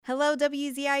Hello,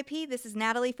 WZIP. This is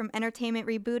Natalie from Entertainment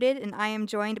Rebooted, and I am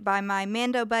joined by my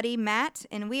Mando buddy, Matt,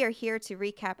 and we are here to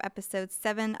recap Episode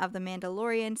 7 of The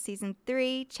Mandalorian, Season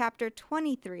 3, Chapter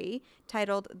 23,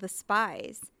 titled The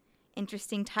Spies.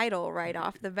 Interesting title right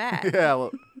off the bat. Yeah,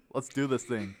 well, let's do this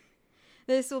thing.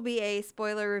 This will be a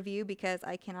spoiler review because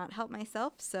I cannot help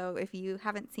myself, so if you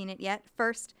haven't seen it yet,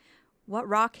 first, what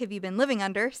rock have you been living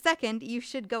under? Second, you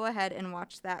should go ahead and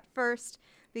watch that first,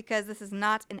 because this is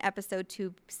not an episode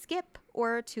to skip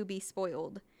or to be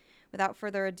spoiled. Without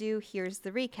further ado, here's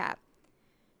the recap.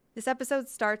 This episode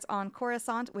starts on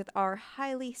Coruscant with our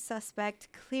highly suspect,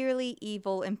 clearly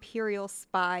evil Imperial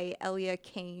spy, Elia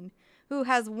Kane, who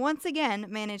has once again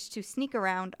managed to sneak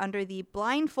around under the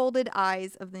blindfolded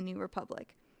eyes of the New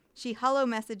Republic. She hollow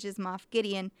messages Moff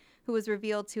Gideon, who was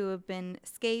revealed to have been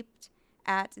escaped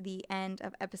at the end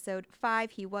of episode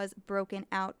 5. He was broken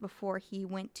out before he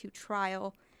went to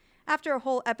trial. After a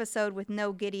whole episode with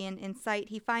no Gideon in sight,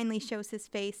 he finally shows his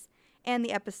face, and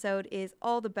the episode is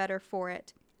all the better for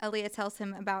it. Elia tells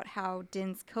him about how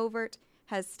Din's covert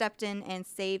has stepped in and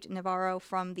saved Navarro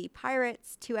from the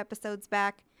pirates 2 episodes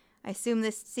back. I assume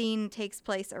this scene takes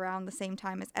place around the same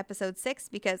time as episode 6,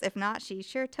 because if not, she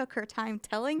sure took her time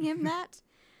telling him that.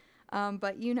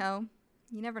 But you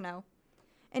never know.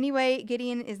 Anyway,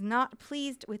 Gideon is not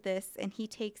pleased with this, and he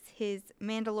takes his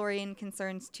Mandalorian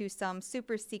concerns to some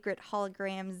super secret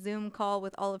hologram Zoom call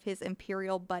with all of his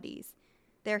Imperial buddies.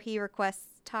 There he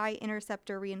requests TIE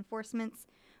interceptor reinforcements,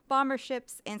 bomber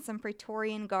ships, and some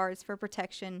Praetorian guards for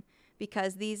protection,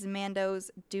 because these Mandos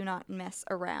do not mess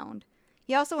around.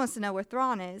 He also wants to know where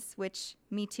Thrawn is, which,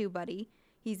 me too, buddy.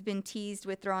 He's been teased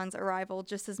with Thrawn's arrival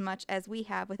just as much as we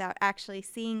have without actually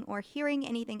seeing or hearing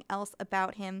anything else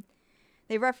about him.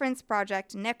 They reference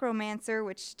Project Necromancer,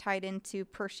 which tied into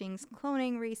Pershing's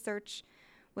cloning research,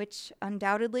 which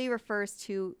undoubtedly refers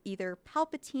to either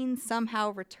Palpatine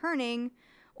somehow returning,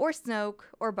 or Snoke,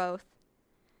 or both.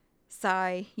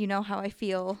 Sigh, you know how I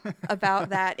feel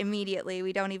about that immediately.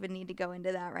 We don't even need to go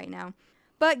into that right now.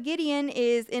 But Gideon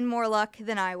is in more luck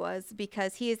than I was,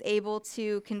 because he is able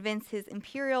to convince his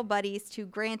Imperial buddies to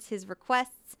grant his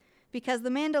requests, because the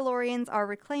Mandalorians are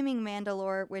reclaiming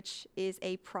Mandalore, which is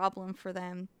a problem for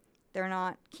them. They're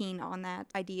not keen on that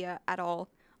idea at all.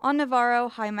 On Navarro,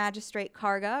 High Magistrate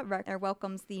Karga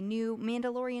welcomes the new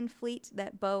Mandalorian fleet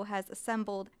that Bo has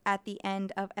assembled at the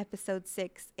end of Episode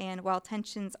 6, and while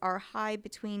tensions are high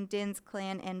between Din's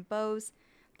clan and Bo's,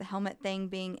 the helmet thing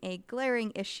being a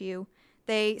glaring issue,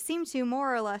 they seem to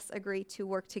more or less agree to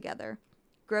work together.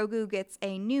 Grogu gets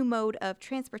a new mode of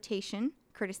transportation,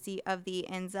 courtesy of the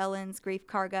Anzellan's Grief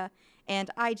Karga and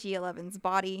IG-11's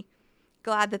body.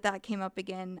 Glad that came up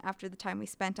again after the time we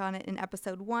spent on it in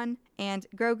episode 1. And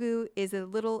Grogu is a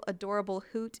little adorable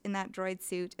hoot in that droid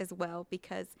suit as well,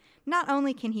 because not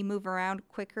only can he move around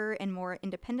quicker and more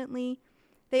independently,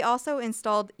 they also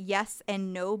installed yes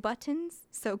and no buttons,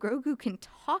 so Grogu can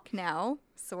talk now,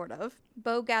 sort of.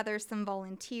 Bo gathers some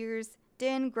volunteers.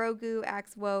 Din, Grogu,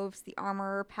 Axe Woves, the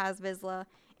Armorer, Paz Vizsla,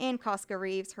 and Koska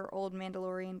Reeves, her old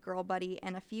Mandalorian girl buddy,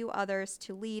 and a few others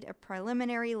to lead a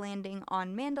preliminary landing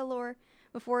on Mandalore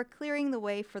before clearing the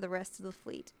way for the rest of the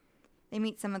fleet. They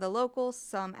meet some of the locals,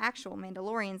 some actual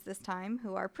Mandalorians this time,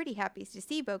 who are pretty happy to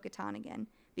see Bo-Katan again,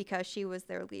 because she was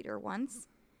their leader once.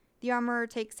 The Armorer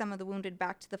takes some of the wounded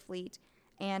back to the fleet,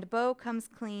 and Bo comes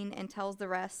clean and tells the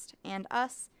rest, and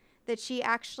us, that she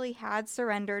actually had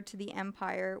surrendered to the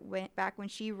Empire back when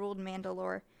she ruled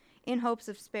Mandalore, in hopes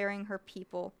of sparing her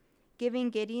people, giving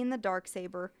Gideon the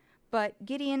Darksaber, but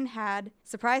Gideon had,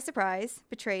 surprise, surprise,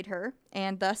 betrayed her,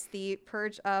 and thus the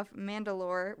Purge of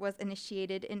Mandalore was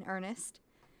initiated in earnest.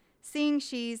 Seeing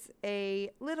she's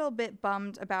a little bit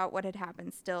bummed about what had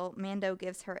happened still, Mando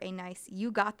gives her a nice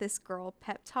 "you got this girl"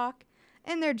 pep talk,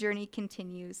 and their journey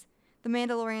continues, the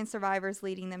Mandalorian survivors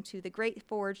leading them to the Great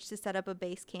Forge to set up a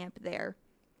base camp there.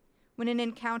 When an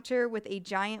encounter with a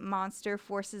giant monster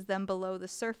forces them below the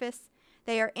surface,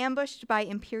 they are ambushed by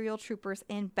Imperial troopers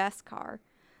in Beskar.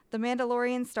 The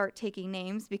Mandalorians start taking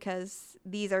names, because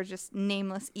these are just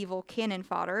nameless evil cannon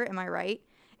fodder, am I right?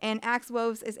 And Axe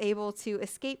Woves is able to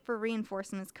escape for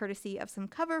reinforcements courtesy of some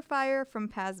cover fire from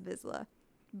Paz Vizsla.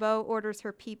 Bo orders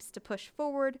her peeps to push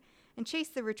forward and chase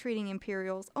the retreating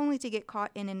Imperials, only to get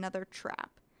caught in another trap.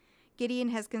 Gideon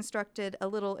has constructed a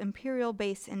little Imperial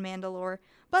base in Mandalore,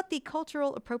 but the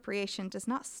cultural appropriation does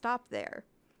not stop there.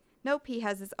 Nope, he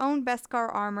has his own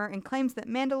Beskar armor and claims that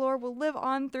Mandalore will live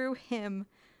on through him.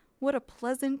 What a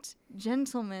pleasant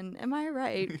gentleman, am I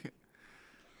right?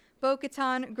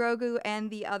 Bo-Katan, Grogu, and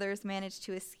the others manage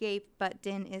to escape, but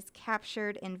Din is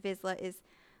captured and Vizsla is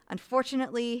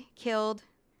unfortunately killed.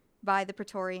 by the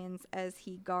Praetorians as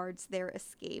he guards their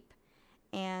escape.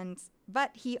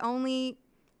 But he only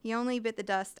bit the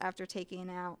dust after taking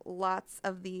out lots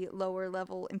of the lower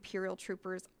level Imperial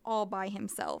troopers all by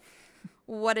himself.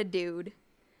 What a dude.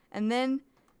 And then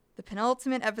the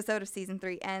penultimate episode of season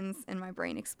 3 ends and my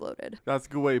brain exploded. That's a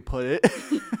good way to put it.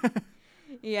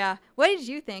 Yeah. What did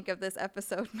you think of this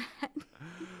episode, Matt?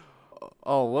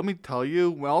 Oh, let me tell you,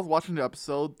 when I was watching the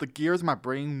episode, the gears in my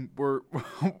brain were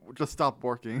just stopped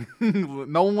working.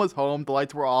 No one was home. The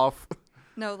lights were off.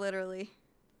 No, literally.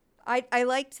 I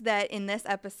liked that in this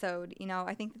episode,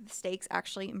 I think that the stakes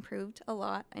actually improved a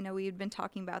lot. I know we had been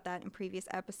talking about that in previous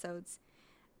episodes.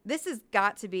 This has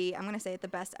got to be, I'm going to say it, the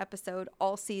best episode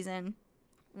all season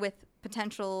with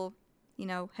potential,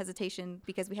 hesitation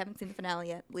because we haven't seen the finale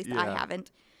yet. At least I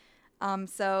haven't.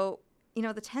 So,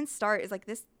 the tense start is like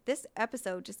this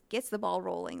episode just gets the ball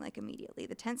rolling like immediately.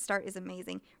 The tense start is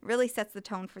amazing. Really sets the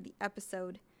tone for the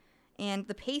episode. And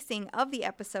the pacing of the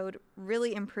episode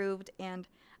really improved. And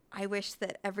I wish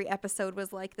that every episode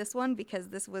was like this one because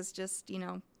this was just,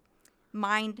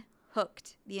 mind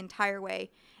hooked the entire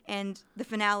way. And the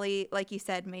finale, like you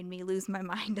said, made me lose my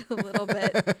mind a little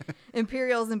bit.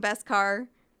 Imperials and Beskar,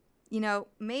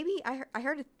 maybe I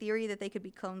heard a theory that they could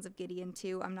be clones of Gideon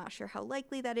too. I'm not sure how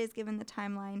likely that is given the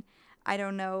timeline. I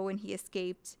don't know when he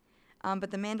escaped.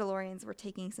 But the Mandalorians were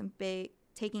taking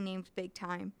names big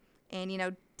time.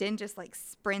 And, Din just like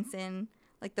sprints in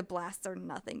like the blasts are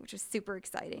nothing, which is super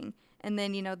exciting. And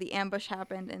then, the ambush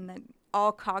happened and then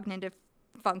all cognitive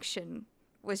function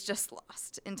was just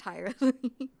lost entirely.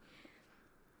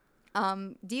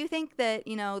 Do you think that,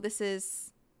 this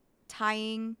is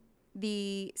tying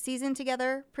the season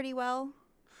together pretty well?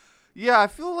 Yeah, I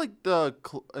feel like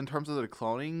in terms of the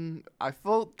cloning, I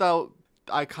felt that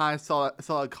I kind of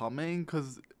saw it coming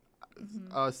because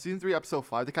season 3, episode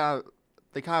 5,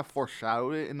 they kind of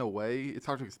foreshadowed it in a way. It's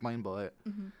hard to explain, but.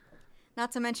 Mm-hmm.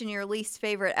 Not to mention your least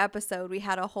favorite episode. We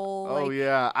had a whole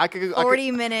 40-minute.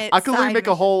 I could really make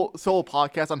a whole solo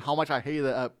podcast on how much I hated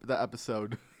that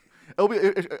episode.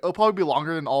 It'll probably be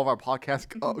longer than all of our podcasts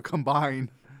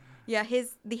combined. Yeah,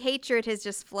 the hatred has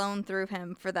just flown through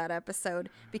him for that episode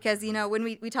because when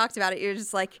we talked about it, you're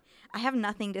just like, I have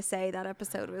nothing to say. That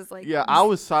episode was like, yeah, I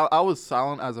was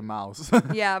silent as a mouse.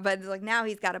 Yeah, but it's like now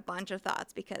he's got a bunch of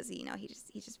thoughts because he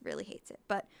just really hates it.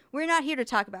 But we're not here to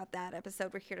talk about that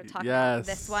episode. We're here to talk about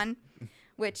this one,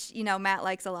 which Matt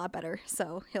likes a lot better.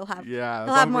 So he'll have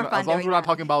more fun. As long as we're not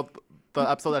talking about the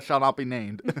episode that shall not be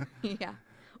named. Yeah,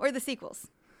 or the sequels.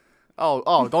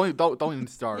 Oh, don't even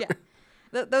start. Yeah.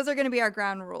 Those are going to be our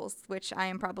ground rules, which I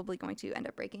am probably going to end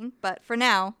up breaking. But for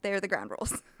now, they're the ground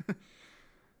rules.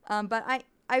 But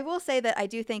I will say that I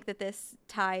do think that this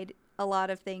tied a lot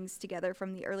of things together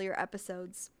from the earlier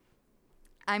episodes.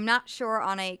 I'm not sure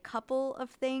on a couple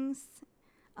of things.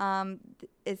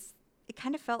 It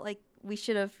kind of felt like we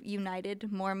should have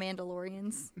united more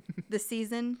Mandalorians this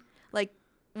season. Like,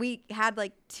 we had,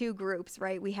 like, 2 groups,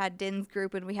 right? We had Din's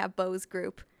group and we have Bo's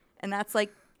group. And that's,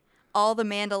 like, all the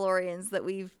Mandalorians that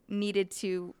we've needed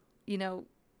to,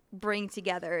 bring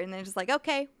together. And they're just like,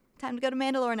 okay, time to go to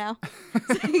Mandalore now.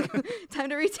 Time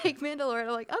to retake Mandalore. And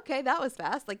I'm like, okay, that was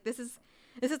fast. Like, this is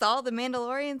all the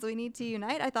Mandalorians we need to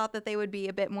unite. I thought that they would be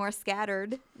a bit more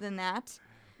scattered than that.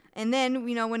 And then,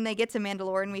 when they get to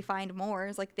Mandalore and we find more,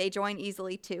 it's like they join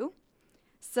easily too.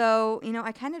 So,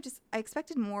 I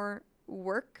expected more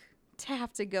work to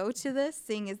have to go to this,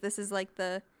 seeing as this is like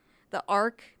the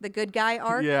arc, the good guy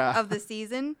arc of the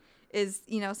season is,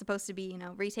 supposed to be,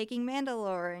 retaking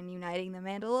Mandalore and uniting the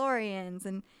Mandalorians.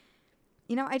 And,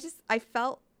 I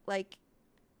felt like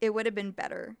it would have been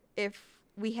better if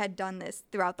we had done this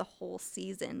throughout the whole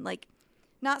season. Like,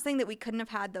 not saying that we couldn't have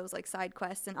had those, like, side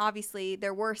quests. And obviously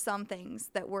there were some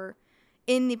things that were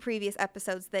in the previous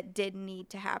episodes that did need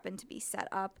to happen to be set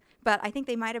up. But I think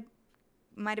they might have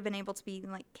been able to be,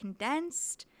 like,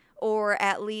 condensed or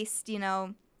at least,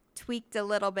 tweaked a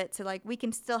little bit to, like, we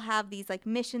can still have these, like,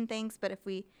 mission things, but if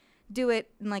we do it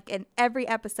in every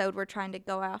episode we're trying to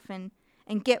go off and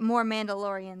get more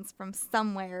Mandalorians from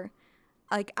somewhere,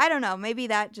 like, I don't know, maybe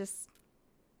that just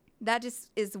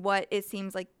is what it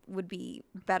seems like would be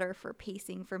better for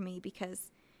pacing for me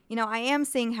because I am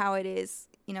seeing how it is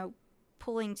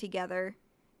pulling together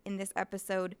in this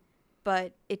episode,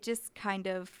 but it just kind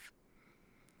of,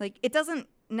 like, it doesn't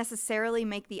necessarily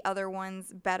make the other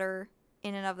ones better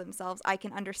in and of themselves. I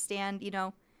can understand,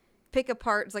 pick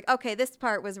apart. It's like, okay, this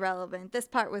part was relevant. This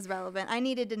part was relevant. I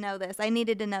needed to know this. I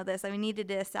needed to know this. I needed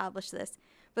to establish this.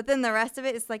 But then the rest of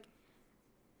it's like,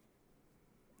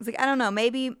 I don't know,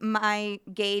 maybe my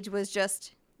gauge was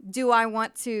just do I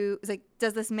want to, it's like,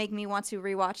 does this make me want to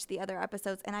rewatch the other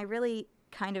episodes? And I really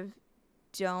kind of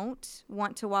don't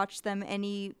want to watch them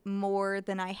any more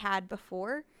than I had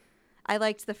before. I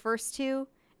liked the first two,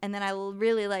 and then I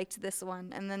really liked this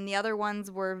one. And then the other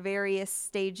ones were various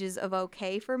stages of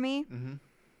okay for me. Mm-hmm.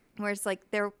 Where it's like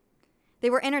they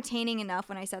were entertaining enough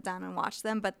when I sat down and watched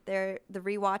them, but the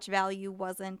rewatch value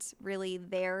wasn't really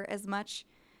there as much.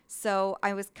 So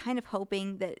I was kind of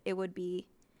hoping that it would be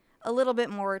a little bit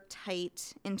more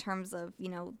tight in terms of, you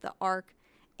know, the arc.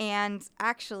 And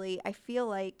actually, I feel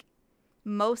like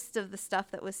most of the stuff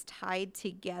that was tied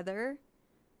together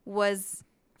was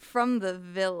from the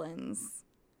villains.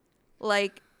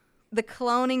 Like, the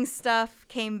cloning stuff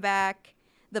came back.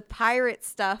 The pirate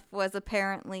stuff was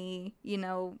apparently, you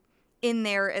know, in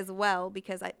there as well,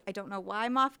 because I don't know why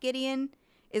Moff Gideon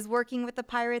is working with the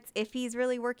pirates, if he's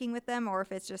really working with them, or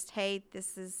if it's just, hey,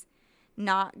 this is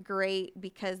not great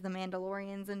because the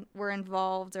Mandalorians were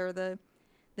involved, or the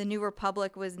New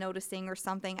Republic was noticing or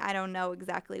something. I don't know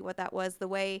exactly what that was. The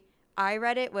way I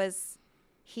read it was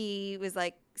he was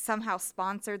like somehow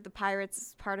sponsored the pirates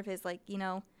as part of his, like, you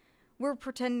know, we're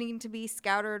pretending to be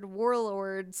scouted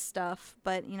warlord stuff,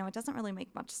 but, you know, it doesn't really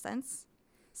make much sense.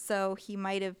 So he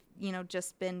might have, you know,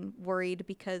 just been worried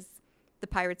because the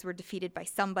pirates were defeated by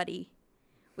somebody,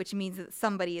 which means that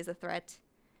somebody is a threat.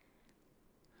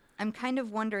 I'm kind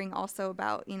of wondering also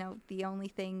about, you know, the only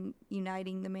thing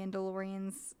uniting the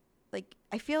Mandalorians. Like,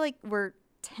 I feel like we're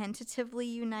tentatively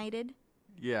united.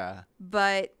 Yeah.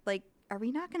 But, like, are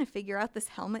we not going to figure out this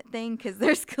helmet thing? Because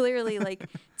there's clearly, like,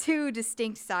 two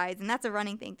distinct sides. And that's a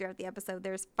running thing throughout the episode.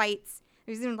 There's fights.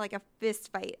 There's even, like, a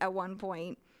fist fight at one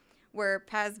point where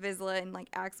Paz Vizsla and, like,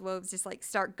 Axe Woves just, like,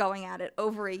 start going at it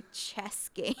over a chess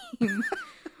game.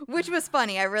 Which was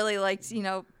funny. I really liked, you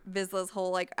know, Vizsla's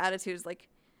whole, like, attitude is, like,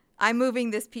 I'm moving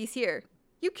this piece here.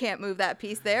 You can't move that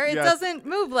piece there. It doesn't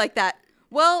move like that.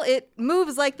 Well, it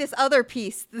moves like this other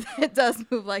piece that does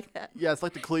move like that. Yeah, it's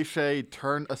like the cliche,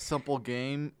 turn a simple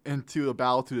game into a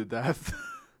battle to the death.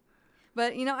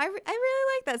 But, you know, I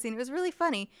really liked that scene. It was really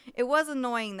funny. It was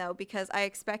annoying, though, because I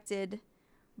expected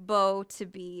Bo to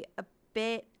be a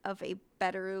bit of a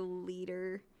better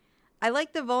leader. I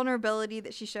like the vulnerability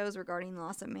that she shows regarding the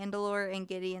loss of Mandalore and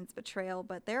Gideon's betrayal,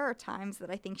 but there are times that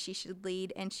I think she should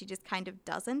lead, and she just kind of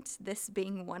doesn't, this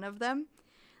being one of them.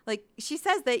 Like, she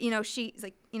says that, you know, she's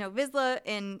like, you know, Vizsla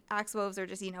and Axe Woves are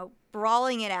just, you know,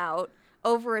 brawling it out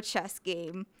over a chess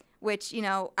game, which, you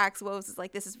know, Axe Woves is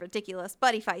like, this is ridiculous,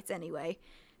 but he fights anyway.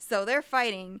 So they're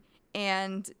fighting,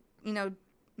 and, you know,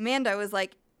 Mando is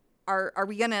like, are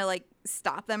we gonna, like,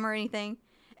 stop them or anything?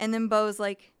 And then Bo's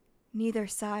like, neither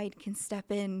side can step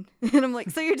in. And I'm like,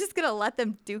 so you're just gonna let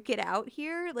them duke it out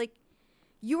here? Like,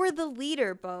 you are the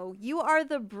leader, Bo. You are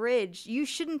the bridge. You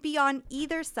shouldn't be on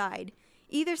either side.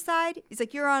 Either side, it's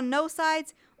like you're on no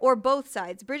sides or both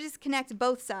sides. Bridges connect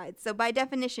both sides. So by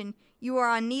definition, you are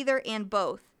on neither and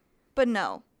both. But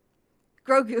no,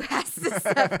 Grogu has to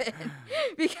step in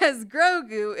because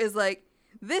Grogu is like,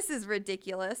 this is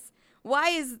ridiculous.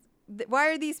 Why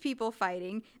are these people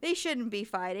fighting? They shouldn't be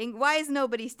fighting. Why is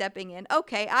nobody stepping in?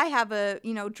 Okay, I have a,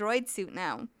 you know, droid suit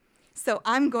now. So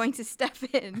I'm going to step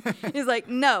in. He's like,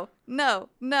 no,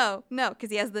 because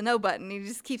he has the no button. He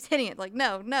just keeps hitting it like,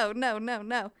 no.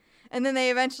 And then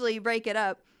they eventually break it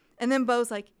up. And then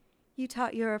Bo's like, you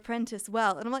taught your apprentice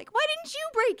well. And I'm like, why didn't you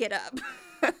break it up?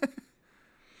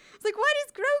 It's like, why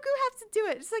does Grogu have to do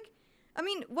it? It's like, I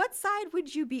mean, what side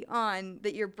would you be on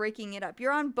that you're breaking it up?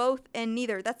 You're on both and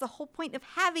neither. That's the whole point of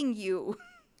having you.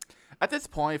 At this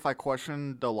point, if I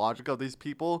question the logic of these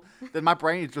people, then my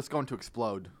brain is just going to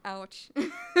explode. Ouch.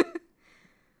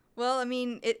 Well, I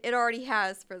mean, it already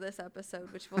has for this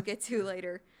episode, which we'll get to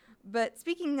later. But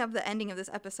speaking of the ending of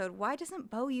this episode, why doesn't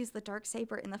Bo use the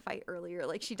Darksaber in the fight earlier?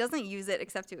 Like, she doesn't use it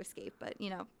except to escape, but, you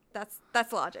know, that's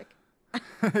logic.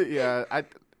 Yeah,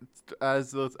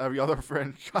 as with every other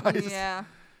franchise. Yeah.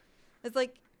 It's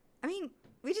like, I mean,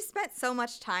 we just spent so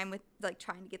much time with, like,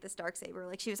 trying to get this Darksaber.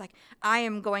 Like, she was like, I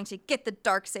am going to get the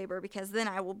Darksaber because then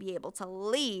I will be able to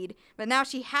lead. But now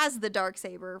she has the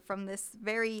Darksaber from this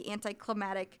very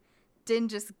anticlimactic Din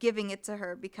just giving it to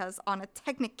her because on a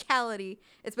technicality,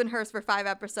 it's been hers for 5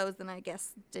 episodes, and I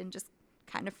guess Din just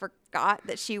kind of forgot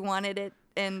that she wanted it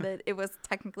and that it was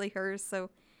technically hers,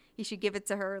 so he should give it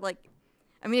to her. Like,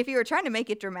 I mean, if you were trying to make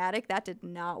it dramatic, that did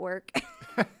not work.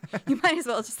 You might as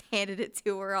well just handed it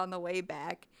to her on the way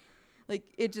back. Like,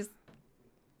 it just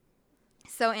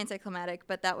so anticlimactic,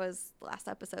 but that was the last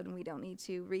episode, and we don't need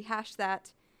to rehash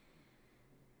that.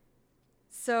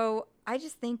 So I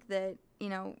just think that, you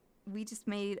know, we just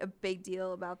made a big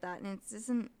deal about that, and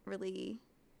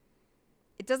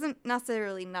it it doesn't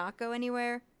necessarily not go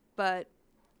anywhere, but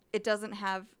it doesn't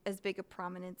have as big a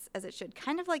prominence as it should.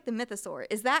 Kind of like the mythosaur.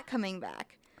 Is that coming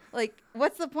back? Like,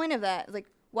 what's the point of that? Like,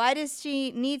 why does she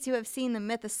need to have seen the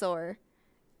mythosaur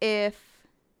if,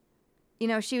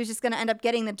 she was just going to end up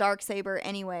getting the Darksaber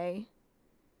anyway?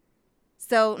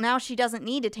 So now she doesn't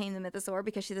need to tame the mythosaur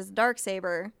because she has a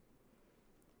Darksaber.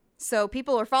 So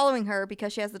people are following her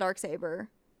because she has the Darksaber.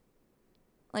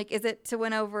 Like, is it to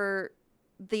win over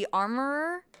the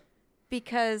armorer?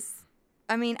 Because,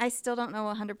 I still don't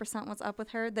know 100% what's up with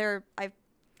her. I've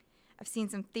seen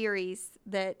some theories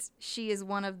that she is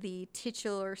one of the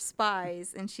titular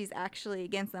spies and she's actually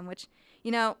against them, which,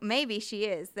 maybe she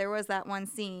is. There was that one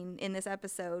scene in this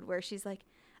episode where she's like,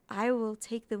 I will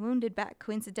take the wounded back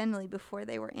coincidentally before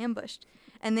they were ambushed.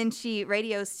 And then she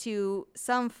radios to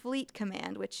some fleet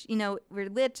command, which, we're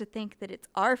led to think that it's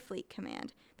our fleet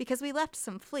command because we left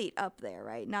some fleet up there,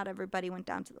 right? Not everybody went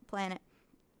down to the planet.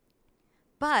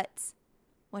 But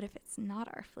what if it's not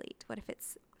our fleet? What if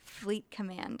it's fleet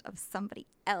command of somebody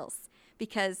else?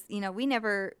 Because, they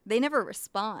never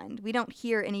respond. We don't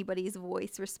hear anybody's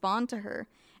voice respond to her.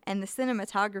 And the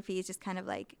cinematography is just kind of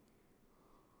like,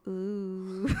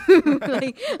 ooh,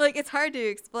 like it's hard to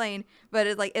explain, but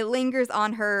it's like it lingers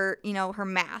on her, her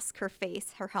mask, her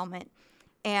face, her helmet,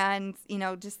 and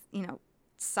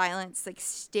silence, like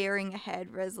staring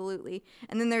ahead resolutely.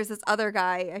 And then there's this other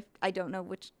guy, I don't know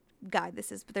which guy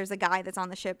this is, but there's a guy that's on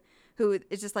the ship who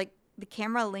is just like the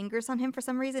camera lingers on him for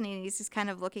some reason, and he's just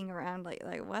kind of looking around like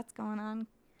what's going on,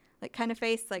 like kind of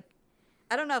face, like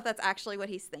I don't know if that's actually what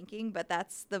he's thinking, but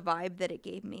that's the vibe that it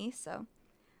gave me. So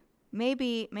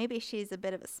Maybe she's a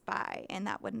bit of a spy, and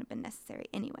that wouldn't have been necessary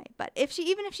anyway. But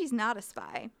even if she's not a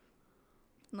spy,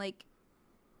 like,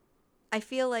 I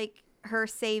feel like her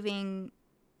saving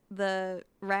the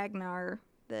Ragnar,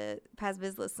 the Paz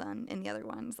Vizsla's son, and the other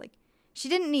ones, like, she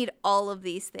didn't need all of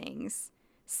these things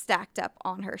stacked up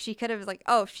on her. She could have, like,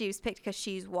 she was picked because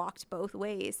she's walked both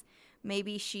ways.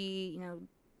 Maybe she,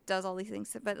 does all these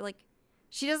things. But, like,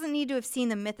 she doesn't need to have seen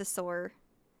the mythosaur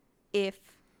if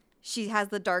she has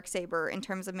the Darksaber in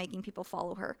terms of making people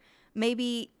follow her.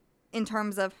 Maybe in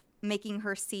terms of making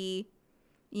her see,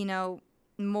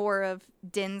 more of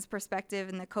Din's perspective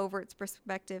and the Covert's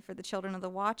perspective for the Children of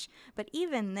the Watch. But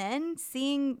even then,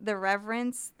 seeing the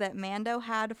reverence that Mando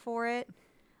had for it,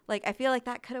 like, I feel like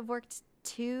that could have worked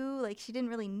too. Like, she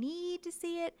didn't really need to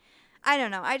see it. I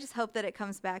don't know. I just hope that it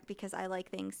comes back because I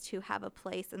like things to have a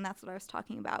place. And that's what I was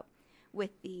talking about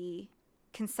with the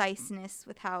conciseness,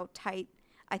 with how tight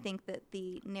I think that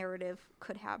the narrative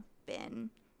could have been.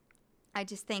 I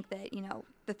just think that,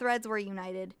 the threads were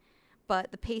united,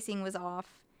 but the pacing was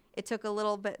off. It took a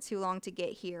little bit too long to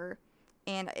get here,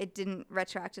 and it didn't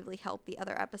retroactively help the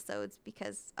other episodes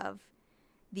because of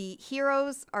the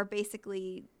heroes are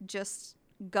basically just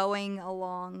going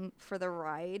along for the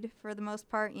ride for the most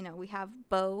part. We have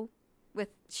Bo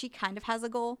she kind of has a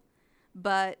goal,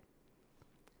 but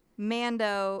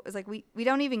Mando is like, we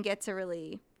don't even get to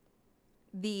really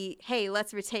hey,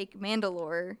 let's retake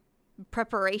Mandalore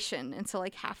preparation until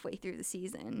like halfway through the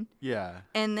season. Yeah.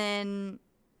 And then,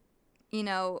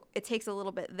 it takes a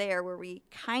little bit there where we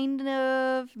kind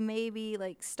of maybe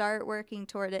like start working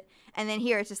toward it. And then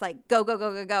here it's just like go, go,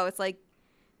 go, go, go. It's like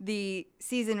the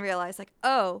season realized like,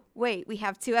 oh, wait, we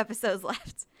have 2 episodes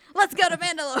left. Let's go to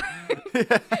Mandalore.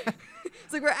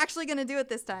 It's like we're actually going to do it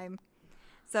this time.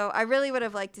 So I really would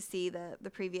have liked to see the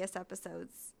previous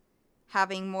episodes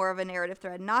having more of a narrative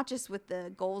thread, not just with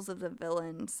the goals of the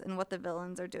villains and what the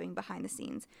villains are doing behind the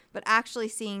scenes, but actually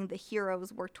seeing the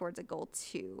heroes work towards a goal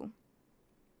too.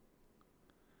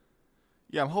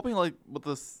 Yeah, I'm hoping like with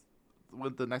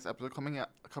the next episode coming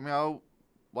out,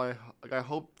 like I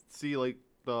hope to see like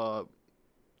it's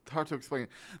hard to explain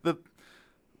the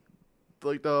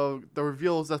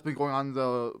reveals that's been going on in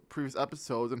the previous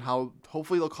episodes and how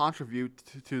hopefully they'll contribute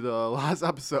to the last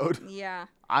episode. Yeah.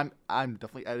 I'm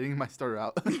definitely editing my starter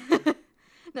out.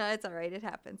 No, it's all right. It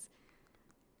happens.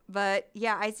 But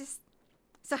yeah,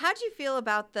 so how'd you feel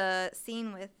about the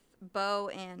scene with Bo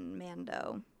and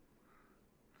Mando?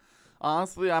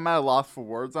 Honestly, I'm at a loss for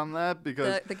words on that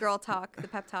because the girl talk, the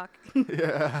pep talk.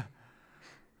 Yeah.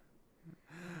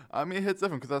 It hits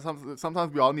different because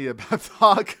sometimes we all need a pep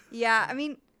talk. Yeah,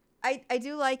 I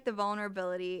do like the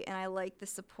vulnerability and I like the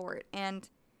support. And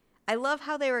I love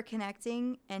how they were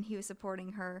connecting and he was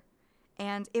supporting her.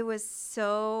 And it was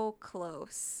so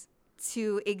close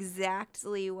to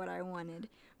exactly what I wanted.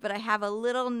 But I have a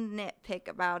little nitpick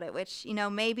about it, which,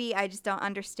 maybe I just don't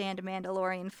understand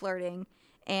Mandalorian flirting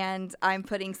and I'm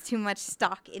putting too much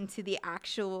stock into the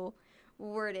actual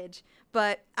wordage.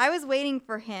 But I was waiting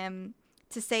for him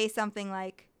to say something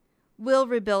like, we'll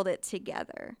rebuild it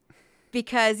together.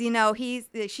 Because,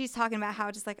 she's talking about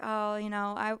how just like,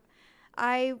 oh,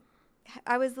 I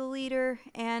was the leader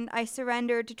and I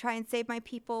surrendered to try and save my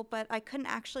people, but I couldn't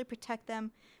actually protect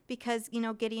them because,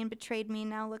 Gideon betrayed me.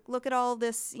 Now look at all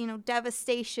this,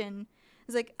 devastation.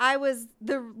 It's like, I was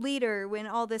the leader when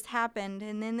all this happened,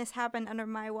 and then this happened under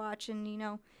my watch, and,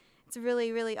 it's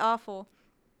really, really awful.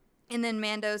 And then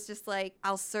Mando's just like,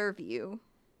 I'll serve you.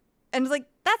 And it's like,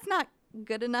 that's not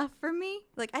good enough for me.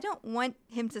 Like, I don't want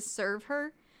him to serve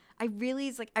her. I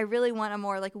really want a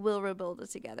more, like, we'll rebuild it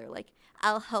together. Like,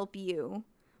 I'll help you.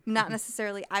 Not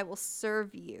necessarily I will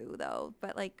serve you, though.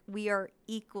 But, like, we are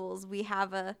equals. We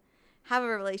have a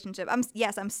relationship.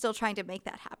 I'm still trying to make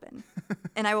that happen.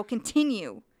 And I will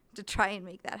continue to try and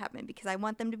make that happen because I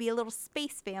want them to be a little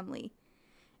space family.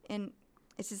 And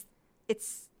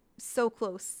it's so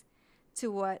close to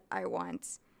what I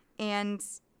want. And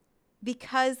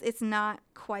because it's not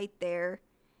quite there,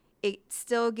 it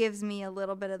still gives me a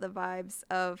little bit of the vibes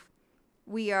of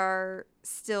we are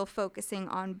still focusing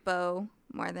on Bo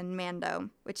more than Mando,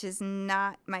 which is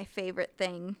not my favorite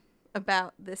thing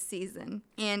about this season.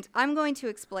 And I'm going to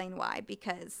explain why,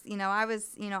 because, I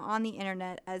was, on the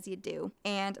internet as you do,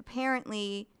 and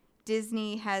apparently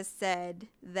Disney has said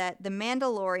that The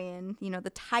Mandalorian, the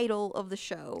title of the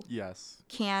show, yes,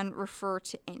 can refer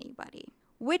to anybody,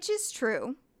 which is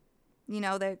true.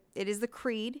 That it is the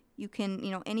creed. You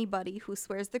can, anybody who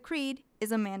swears the creed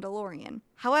is a Mandalorian.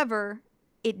 However,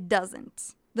 it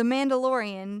doesn't. The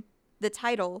Mandalorian, the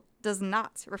title, does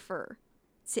not refer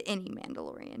to any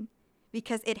Mandalorian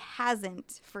because it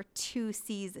hasn't for 2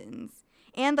 seasons.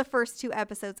 And the first 2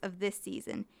 episodes of this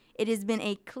season, it has been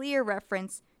a clear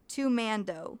reference to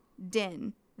Mando,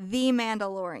 Din, the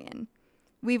Mandalorian.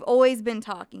 We've always been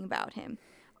talking about him.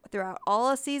 Throughout all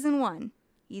of season 1,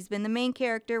 he's been the main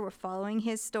character. We're following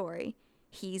his story.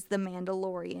 He's the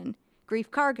Mandalorian. Grief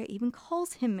Karga even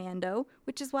calls him Mando,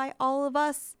 which is why all of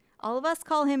us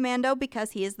call him Mando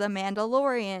because he is the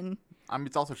Mandalorian. I mean,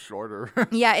 it's also shorter.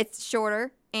 Yeah, it's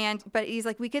shorter. But he's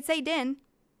like, we could say Din,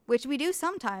 which we do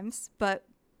sometimes, but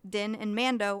Din and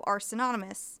Mando are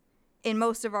synonymous in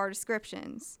most of our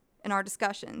descriptions, in our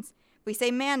discussions. If we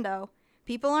say Mando,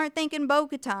 people aren't thinking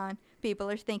Bo-Katan, people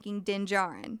are thinking Din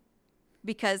Djarin,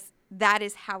 because that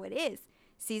is how it is.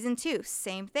 Season 2,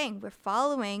 same thing. We're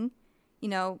following,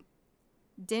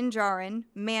 Din Djarin,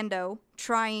 Mando,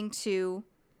 trying to,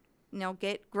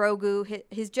 get Grogu,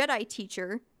 his Jedi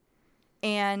teacher.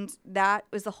 And that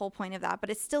was the whole point of that. But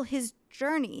it's still his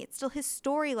journey. It's still his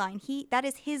storyline. That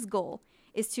is his goal,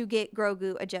 is to get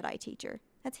Grogu a Jedi teacher.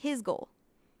 That's his goal.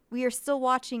 We are still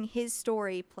watching his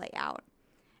story play out.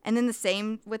 And then the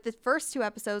same with the first 2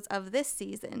 episodes of this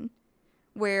season,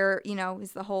 where,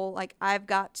 is the whole, like, I've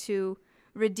got to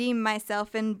redeem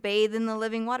myself and bathe in the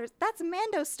living waters. That's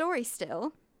Mando's story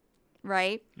still,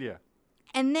 right? Yeah.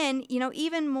 And then,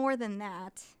 even more than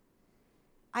that,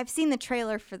 I've seen the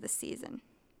trailer for the season,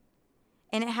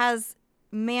 and it has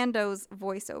Mando's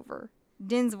voiceover,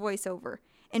 Din's voiceover.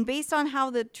 And based on how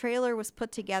the trailer was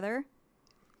put together,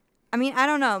 I mean, I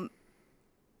don't know.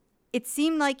 It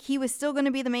seemed like he was still going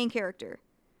to be the main character.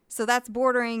 So that's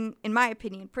bordering, in my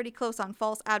opinion, pretty close on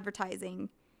false advertising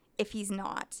if he's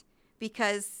not.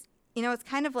 Because, it's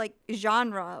kind of like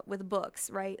genre with books,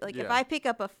 right? Like, if I pick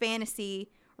up a fantasy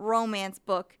romance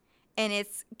book and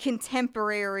it's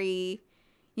contemporary,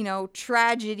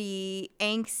 tragedy,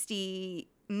 angsty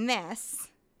mess,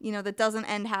 that doesn't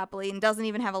end happily and doesn't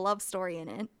even have a love story in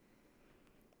it.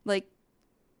 Like,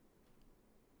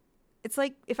 it's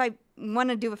like if I want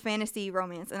to do a fantasy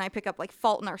romance and I pick up, like,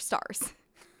 Fault in Our Stars.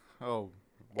 Oh,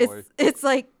 boy. It's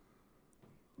like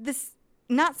this,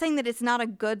 not saying that it's not a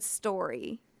good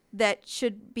story that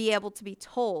should be able to be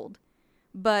told,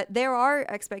 but there are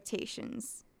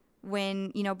expectations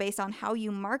when, based on how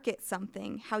you market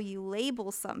something, how you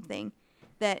label something,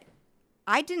 that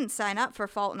I didn't sign up for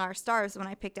Fault in Our Stars when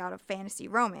I picked out a fantasy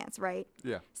romance, right?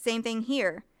 Yeah. Same thing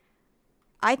here.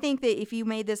 I think that if you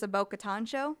made this a Bo-Katan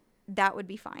show, that would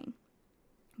be fine.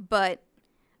 But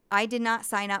I did not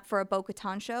sign up for a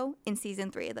Bo-Katan show in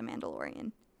season 3 of The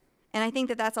Mandalorian. And I think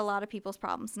that that's a lot of people's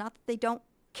problems. Not that they don't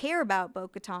care about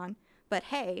Bo-Katan, but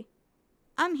hey,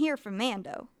 I'm here for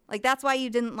Mando. Like, that's why you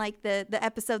didn't like the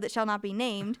episode that shall not be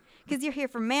named, because you're here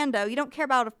for Mando. You don't care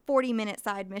about a 40-minute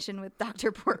side mission with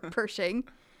Dr. Pershing.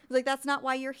 Like, that's not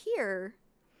why you're here.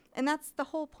 And that's the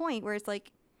whole point, where it's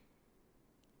like,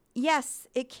 yes,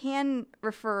 it can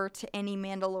refer to any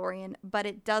Mandalorian, but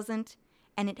it doesn't,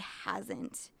 and it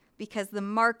hasn't, because the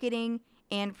marketing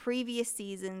and previous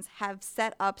seasons have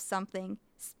set up something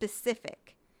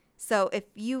specific. So if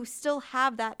you still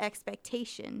have that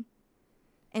expectation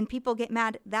and people get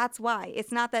mad, that's why.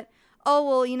 It's not that, oh,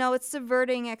 well, you know, it's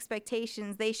subverting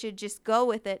expectations, they should just go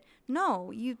with it. No,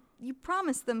 you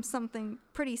promised them something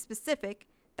pretty specific.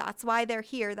 That's why they're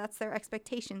here. That's their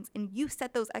expectations. And you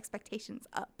set those expectations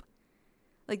up.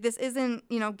 Like, this isn't,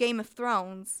 you know, Game of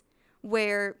Thrones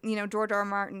where, you know, George R. R.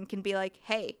 Martin can be like,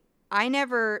 hey, I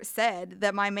never said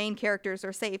that my main characters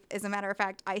are safe. As a matter of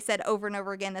fact, I said over and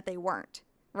over again that they weren't,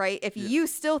 right? If you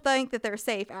still think that they're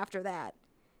safe after that,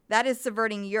 that is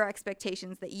subverting your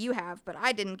expectations that you have, but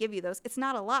I didn't give you those. It's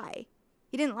not a lie.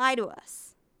 He didn't lie to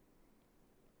us.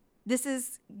 This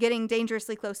is getting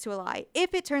dangerously close to a lie.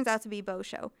 If it turns out to be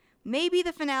Bosho, maybe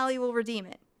the finale will redeem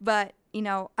it. But, you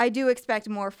know, I do expect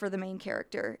more for the main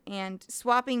character. And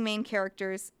swapping main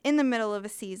characters in the middle of a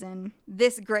season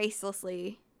this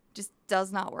gracelessly just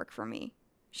does not work for me.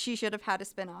 She should have had a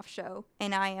spin-off show.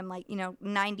 And I am, like, you know,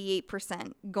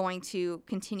 98% going to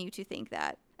continue to think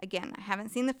that. Again, I haven't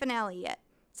seen the finale yet,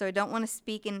 so I don't want to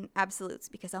speak in absolutes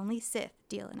because only Sith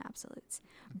deal in absolutes.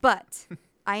 But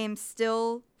I am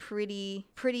still pretty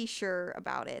sure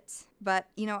about it. But,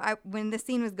 you know, when the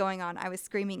scene was going on, I was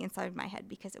screaming inside my head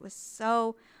because it was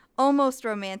so almost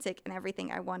romantic and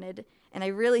everything I wanted. And I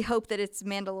really hope that it's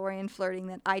Mandalorian flirting,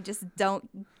 that I just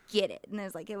don't get it. And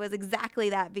it was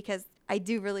exactly that, because I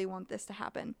do really want this to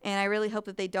happen. And I really hope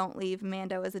that they don't leave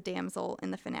Mando as a damsel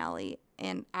in the finale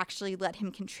and actually let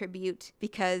him contribute,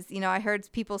 because, you know, I heard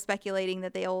people speculating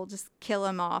that they'll just kill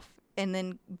him off and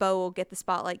then Bo will get the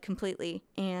spotlight completely.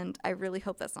 And I really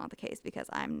hope that's not the case, because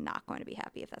I'm not going to be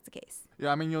happy if that's the case.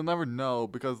 Yeah, I mean, you'll never know,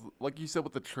 because like you said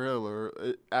with the trailer,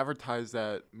 it advertised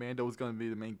that Mando was going to be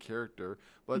the main character.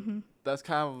 But that's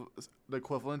kind of the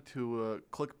equivalent to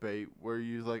clickbait, where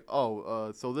you're like,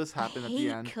 so this happened at the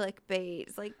end. Clickbait.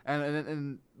 It's like,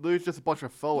 and there's just a bunch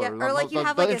of filler. Yeah, or like you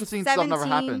have like interesting a 17, stuff never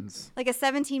happens. Like a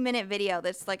 17-minute video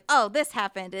that's like, oh, this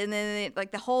happened, and then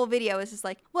like the whole video is just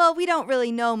like, well, we don't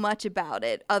really know much about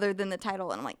it other than the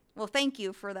title. And I'm like, well, thank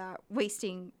you for that,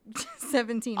 wasting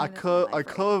 17 minutes. I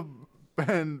could have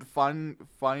been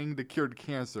finding the cure to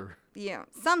cancer. Yeah,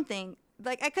 something.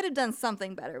 Like, I could have done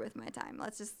something better with my time.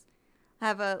 Let's just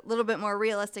have a little bit more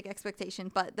realistic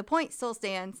expectation. But the point still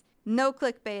stands. No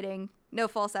clickbaiting, no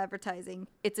false advertising.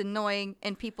 It's annoying,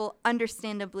 and people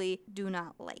understandably do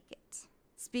not like it.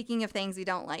 Speaking of things we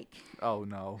don't like. Oh,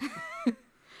 no.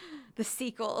 The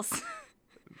sequels.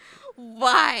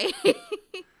 Why?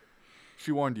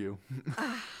 She warned you.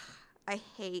 I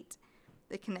hate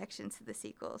the connections to the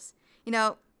sequels. You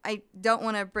know, I don't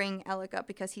want to bring Alec up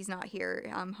because he's not here.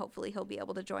 Hopefully he'll be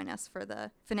able to join us for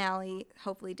the finale.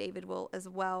 Hopefully David will as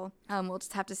well. We'll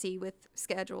just have to see with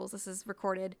schedules. This is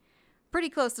recorded pretty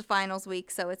close to finals week,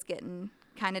 so it's getting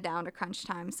kind of down to crunch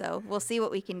time. So we'll see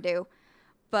what we can do.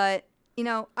 But, you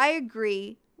know, I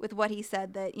agree with what he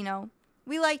said, that, you know,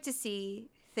 we like to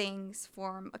see things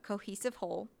form a cohesive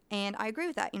whole. And I agree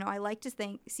with that. You know, I like to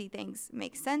see things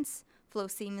make sense, flow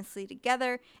seamlessly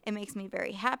together. It makes me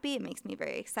very happy. It makes me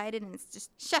very excited. And it's just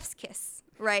chef's kiss,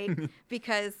 right?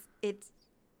 Because it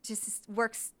just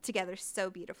works together so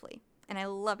beautifully. And I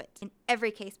love it in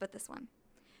every case but this one.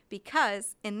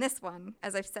 Because in this one,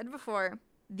 as I've said before,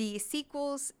 the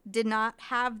sequels did not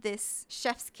have this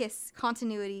chef's kiss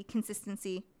continuity,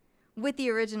 consistency with the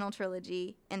original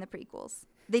trilogy and the prequels.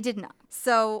 They did not.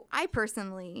 So I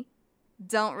personally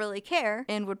don't really care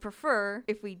and would prefer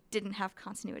if we didn't have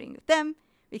continuity with them,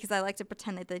 because I like to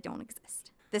pretend that they don't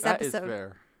exist. This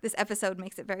episode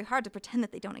makes it very hard to pretend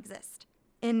that they don't exist.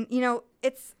 And, you know,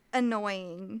 it's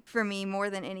annoying for me more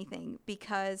than anything,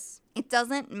 because it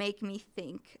doesn't make me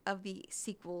think of the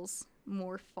sequels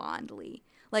more fondly.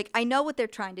 Like, I know what they're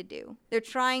trying to do. They're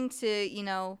trying to, you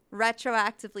know,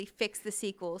 retroactively fix the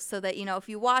sequels so that, you know, if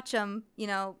you watch them, you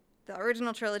know, the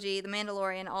original trilogy, The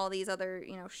Mandalorian, all these other,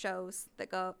 you know, shows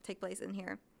that take place in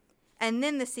here, and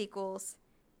then the sequels,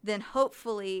 then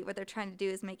hopefully what they're trying to do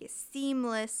is make a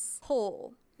seamless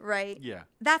whole, right? Yeah.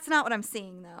 That's not what I'm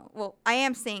seeing, though. Well, I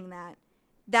am seeing that.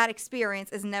 That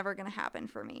experience is never going to happen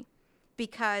for me,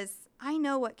 because I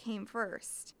know what came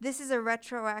first. This is a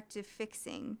retroactive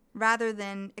fixing rather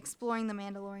than exploring the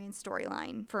Mandalorian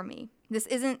storyline for me.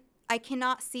 I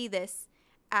cannot see this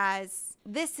as,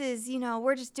 this is, you know,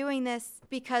 we're just doing this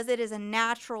because it is a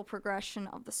natural progression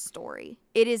of the story.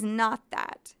 It is not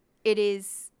that. It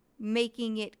is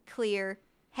making it clear,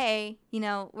 hey, you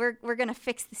know, we're going to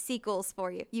fix the sequels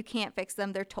for you. You can't fix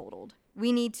them. They're totaled.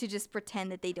 We need to just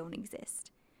pretend that they don't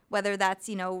exist. Whether that's,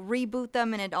 you know, reboot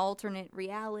them in an alternate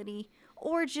reality,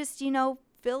 or just, you know,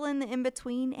 fill in the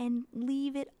in-between and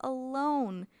leave it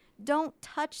alone. Don't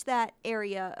touch that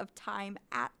area of time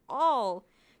at all,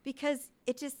 because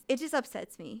it just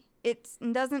upsets me. It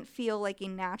doesn't feel like a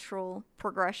natural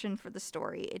progression for the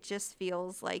story. It just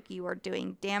feels like you are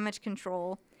doing damage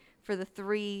control for the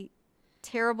 3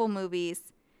 terrible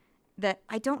movies that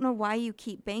I don't know why you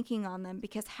keep banking on them,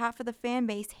 because half of the fan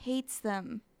base hates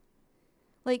them.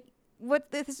 Like,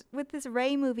 with this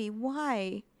Rey movie,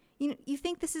 why? You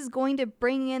think this is going to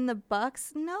bring in the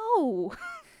bucks? No.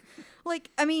 Like,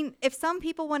 I mean, if some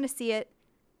people want to see it,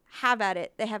 have at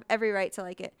it. They have every right to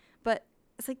like it. But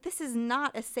it's like, this is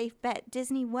not a safe bet.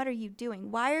 Disney, what are you doing?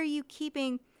 Why are you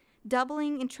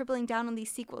doubling and tripling down on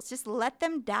these sequels? Just let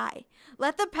them die.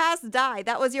 Let the past die.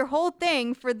 That was your whole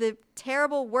thing for the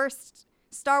terrible, worst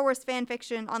Star Wars fan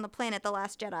fiction on the planet, The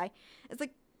Last Jedi. It's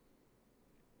like,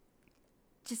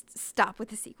 just stop with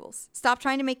the sequels. Stop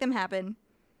trying to make them happen,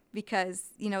 because,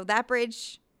 that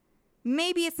bridge,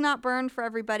 maybe it's not burned for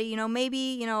everybody.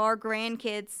 Maybe, our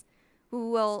grandkids who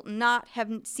will not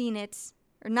have seen it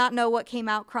or not know what came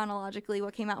out chronologically,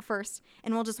 what came out first,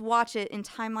 and will just watch it in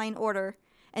timeline order,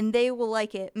 and they will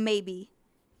like it, maybe.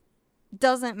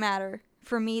 Doesn't matter.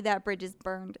 For me, that bridge is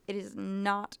burned. It is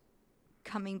not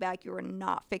coming back. You are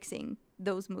not fixing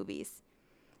those movies.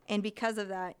 And because of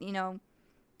that,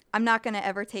 I'm not going to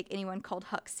ever take anyone called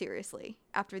Hux seriously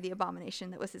after the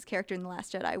abomination that was his character in The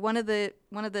Last Jedi. One of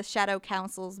the Shadow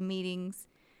Council's meetings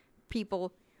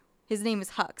people, his name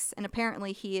is Hux, and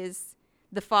apparently he is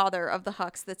the father of the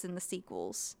Hux that's in the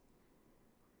sequels.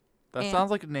 That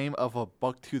sounds like the name of a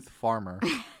buck-toothed farmer.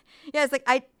 Yeah, it's like,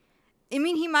 I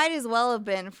mean, he might as well have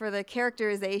been, for the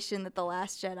characterization that The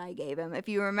Last Jedi gave him. If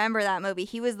you remember that movie,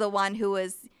 he was the one who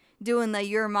was doing the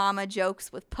your mama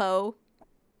jokes with Poe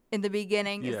in the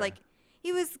beginning. Yeah. It's like,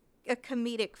 he was a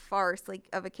comedic farce, like,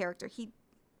 of a character. He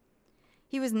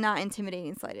was not intimidating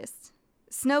in the slightest.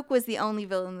 Snoke was the only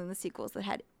villain in the sequels that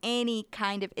had any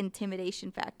kind of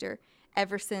intimidation factor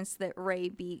ever since that Rey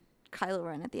beat Kylo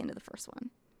Ren at the end of the first one.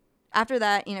 After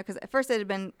that, because at first it had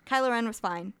been Kylo Ren was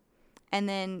fine, and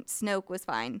then Snoke was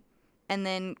fine, and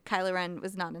then Kylo Ren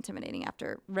was not intimidating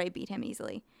after Rey beat him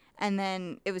easily. And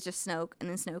then it was just Snoke, and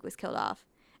then Snoke was killed off.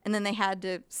 And then they had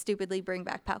to stupidly bring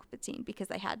back Palpatine because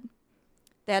they had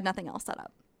nothing else set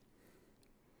up.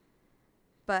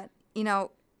 But,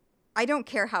 I don't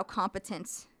care how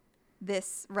competent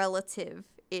this relative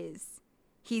is.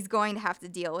 He's going to have to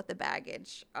deal with the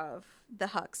baggage of the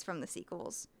Hux from the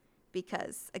sequels.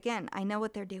 Because, again, I know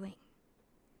what they're doing.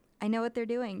 And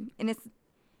it's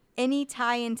any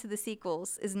tie into the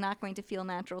sequels is not going to feel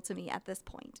natural to me at this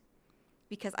point.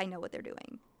 Because I know what they're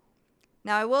doing.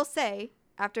 Now, I will say,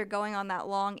 after going on that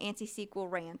long anti-sequel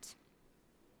rant,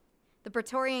 the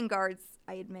Praetorian Guards,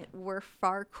 I admit, were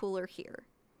far cooler here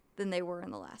than they were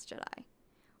in The Last Jedi.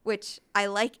 Which I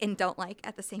like and don't like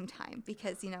at the same time.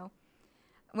 Because,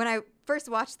 when I first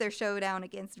watched their showdown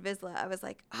against Vizsla, I was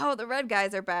like, oh, the red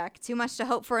guys are back. Too much to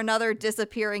hope for another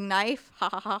disappearing knife. Ha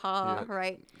ha ha ha, Yeah.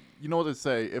 right? You know what they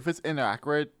say. If it's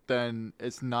inaccurate, then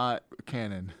it's not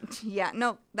canon. Yeah,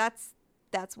 no, that's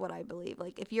what I believe.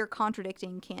 Like, if you're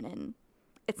contradicting canon,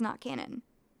 it's not canon.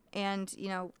 And,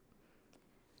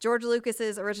 George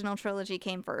Lucas's original trilogy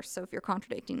came first, so if you're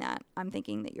contradicting that, I'm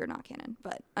thinking that you're not canon.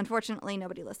 But unfortunately,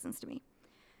 nobody listens to me.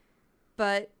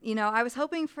 But, I was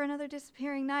hoping for another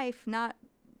disappearing knife, not,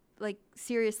 like,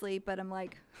 seriously, but I'm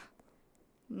like,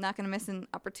 I'm not going to miss an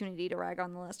opportunity to rag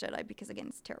on The Last Jedi because, again,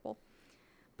 it's terrible.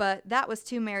 But that was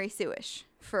too Mary Sue-ish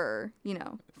for,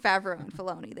 Favreau and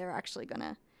Filoni. They're actually going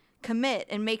to commit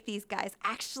and make these guys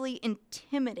actually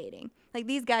intimidating. Like,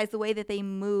 these guys, the way that they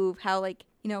move, how, like,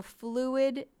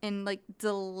 fluid and, like,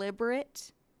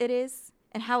 deliberate it is,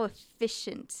 and how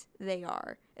efficient they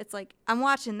are. It's like, I'm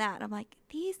watching that. I'm like,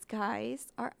 these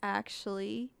guys are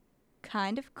actually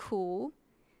kind of cool.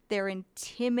 They're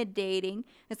intimidating.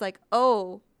 It's like,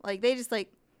 oh, like, they just,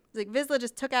 like Vizsla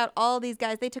just took out all these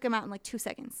guys. They took them out in, like, 2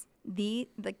 seconds. These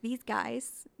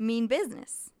guys mean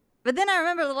business. But then I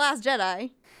remember The Last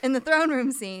Jedi in the throne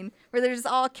room scene where they're just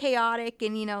all chaotic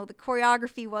and, the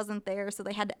choreography wasn't there, so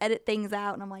they had to edit things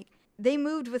out. And I'm like, they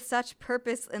moved with such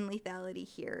purpose and lethality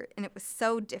here, and it was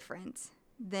so different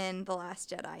than The Last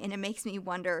Jedi. And it makes me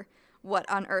wonder what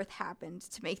on earth happened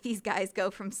to make these guys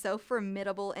go from so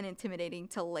formidable and intimidating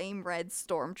to lame red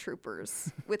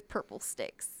stormtroopers with purple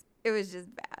sticks. It was just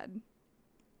bad.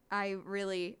 I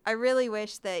really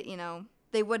wish that,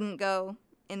 they wouldn't go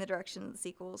in the direction of the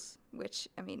sequels, which,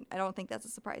 I mean, I don't think that's a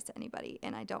surprise to anybody,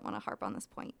 and I don't want to harp on this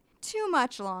point too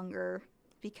much longer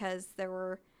because there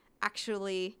were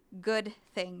actually good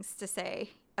things to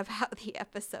say about the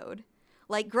episode.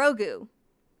 Like Grogu.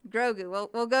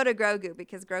 We'll go to Grogu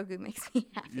because Grogu makes me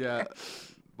happy. Yeah.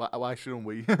 Why shouldn't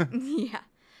we? Yeah.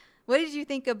 What did you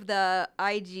think of the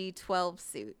IG-12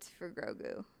 suit for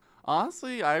Grogu?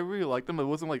 Honestly, I really liked them. It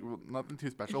wasn't like nothing too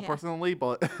special personally,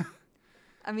 but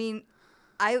I mean,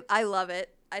 I love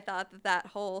it. I thought that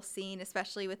whole scene,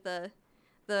 especially with the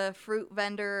fruit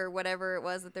vendor or whatever it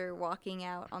was that they're walking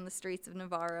out on the streets of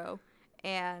Navarro,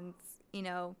 and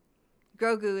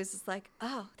Grogu is just like,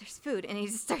 oh, there's food, and he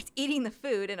just starts eating the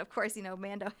food, and of course,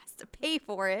 Mando has to pay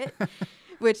for it,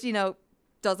 which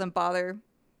doesn't bother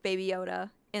Baby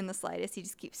Yoda in the slightest. He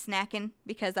just keeps snacking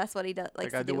because that's what he does.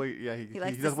 Likes to do. He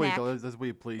likes does to what he snack. does. Does what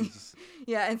he pleases.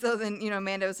 Yeah, and so then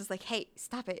Mando's just like, hey,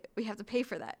 stop it. We have to pay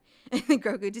for that. And then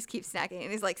Grogu just keeps snacking,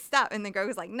 and he's like, stop. And then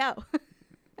Grogu's like, no.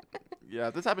 Yeah,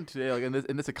 this happened today, like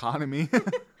in this economy. It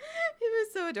was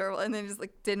so adorable. And then just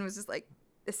like Din was just like,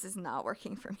 this is not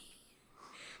working for me.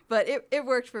 But it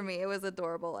worked for me. It was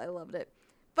adorable. I loved it.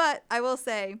 But I will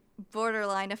say,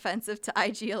 borderline offensive to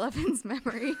IG-11's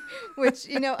memory, which,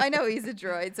 I know he's a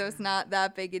droid, so it's not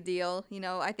that big a deal.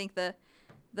 I think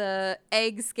the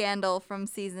egg scandal from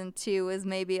season 2 is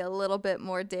maybe a little bit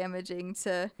more damaging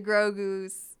to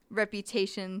Grogu's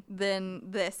reputation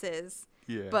than this is.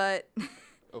 Yeah. But,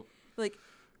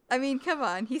 come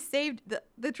on. He saved,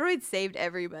 the droid saved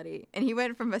everybody, and he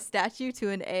went from a statue to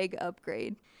an egg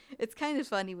upgrade. It's kind of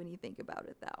funny when you think about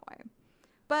it that way.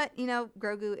 But,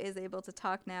 Grogu is able to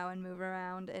talk now and move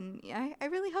around. And I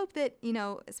really hope that,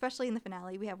 especially in the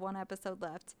finale, we have one episode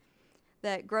left,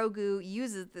 that Grogu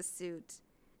uses the suit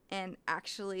and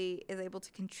actually is able to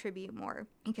contribute more.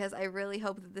 Because I really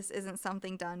hope that this isn't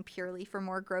something done purely for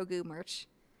more Grogu merch.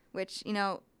 Which,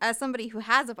 as somebody who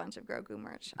has a bunch of Grogu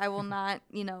merch, I will not,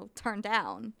 turn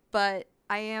down. But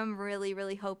I am really,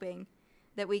 really hoping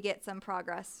that we get some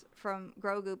progress from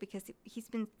Grogu, because he's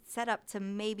been set up to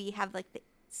maybe have like the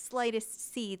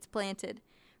slightest seeds planted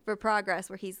for progress,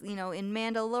 where he's in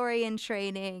Mandalorian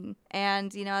training,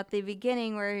 and at the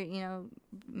beginning where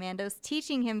Mando's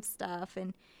teaching him stuff,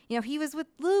 and he was with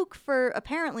Luke for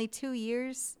apparently 2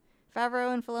 years.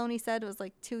 Favreau and Filoni said it was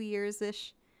like 2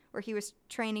 years-ish where he was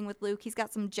training with Luke. He's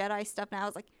got some Jedi stuff now. I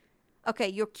was like, okay,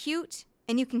 you're cute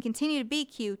and you can continue to be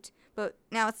cute, but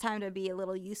now it's time to be a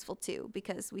little useful too,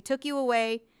 because we took you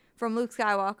away from Luke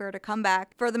Skywalker to come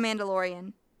back for The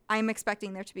Mandalorian. I'm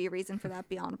expecting there to be a reason for that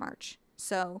beyond merch.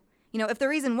 So, if the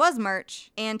reason was merch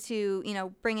and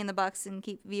to, bring in the bucks and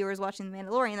keep viewers watching The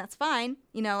Mandalorian, that's fine.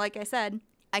 Like I said,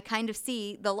 I kind of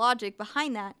see the logic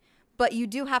behind that, but you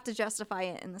do have to justify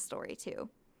it in the story too,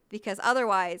 because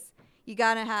otherwise you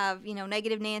gotta have,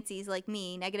 negative Nancy's like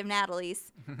me, negative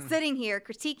Natalie's, sitting here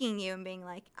critiquing you and being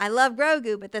like, I love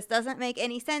Grogu, but this doesn't make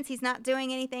any sense. He's not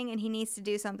doing anything, and he needs to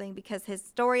do something, because his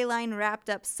storyline wrapped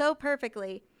up so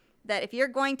perfectly that if you're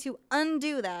going to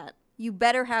undo that, you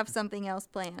better have something else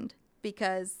planned,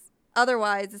 because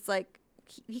otherwise it's like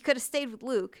he could have stayed with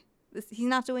Luke. He's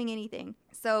not doing anything.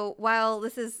 So while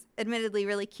this is admittedly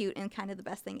really cute and kind of the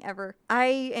best thing ever,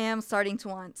 I am starting to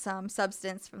want some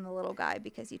substance from the little guy,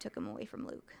 because you took him away from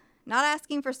Luke. Not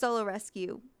asking for solo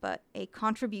rescue, but a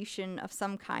contribution of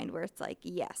some kind where it's like,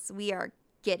 yes, we are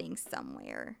getting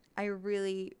somewhere. I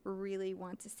really, really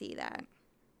want to see that.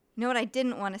 You know what I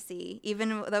didn't want to see,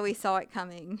 even though we saw it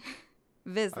coming?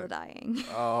 Vizsla dying.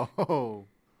 Oh.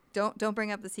 Don't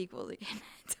bring up the sequels again.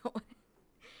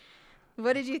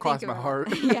 What did you Cross think my about heart.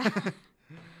 Yeah.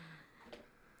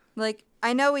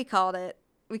 I know we called it.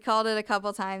 We called it a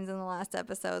couple times in the last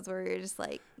episodes where we were just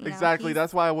like, exactly.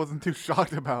 That's why I wasn't too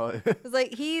shocked about it. It's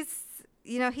like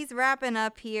he's wrapping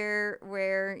up here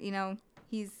where,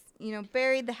 he's,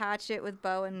 buried the hatchet with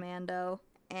Bo and Mando,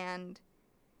 and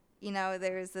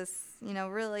there's this,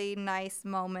 really nice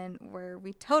moment where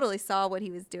we totally saw what he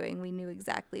was doing. We knew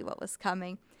exactly what was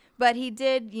coming. But he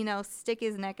did, stick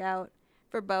his neck out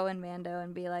for Bo and Mando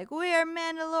and be like, we are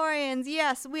Mandalorians.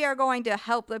 Yes, we are going to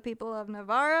help the people of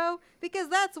Navarro, because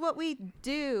that's what we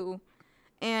do.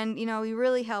 And, he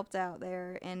really helped out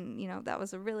there. And, that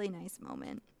was a really nice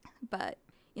moment. But,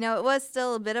 it was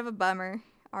still a bit of a bummer.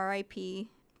 R.I.P.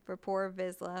 for poor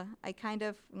Vizsla.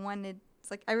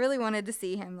 I really wanted to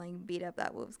see him beat up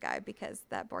that wolves guy, because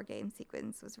that board game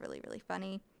sequence was really, really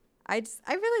funny. I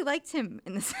really liked him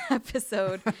in this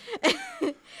episode.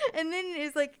 And then it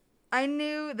was like, I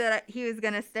knew that he was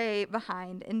going to stay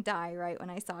behind and die right when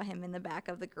I saw him in the back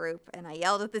of the group. And I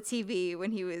yelled at the TV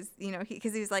when he was,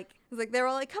 because he was like, they were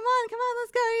all like, come on,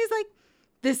 let's go. And he's like,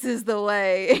 this is the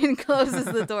way, and closes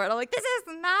the door. And I'm like, this is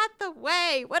not the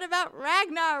way. What about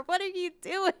Ragnar? What are you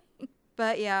doing?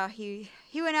 But yeah, he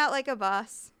went out like a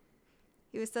boss.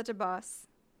 He was such a boss.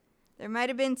 There might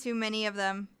have been too many of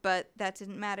them, but that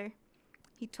didn't matter.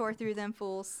 He tore through them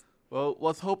fools. Well,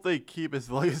 let's hope they keep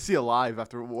his legacy alive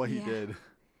after what he did.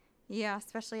 Yeah,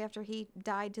 especially after he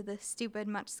died to the stupid,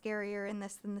 much scarier in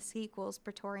this than the sequels,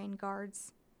 Praetorian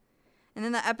Guards. And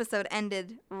then the episode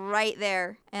ended right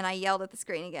there, and I yelled at the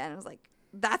screen again. I was like,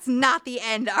 that's not the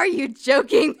end. Are you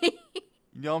joking me?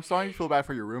 I'm starting to feel bad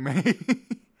for your roommate.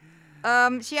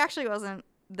 She actually wasn't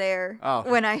there Oh.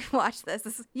 when I watched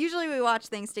this. Usually we watch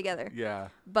things together. Yeah.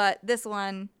 But this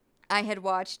one I had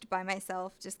watched by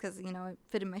myself just because, it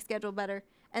fit in my schedule better.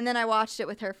 And then I watched it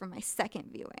with her for my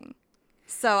second viewing.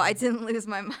 So I didn't lose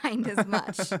my mind as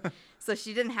much. So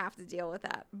she didn't have to deal with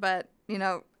that. But,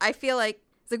 I feel like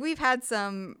it's like we've had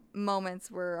some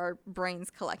moments where our brains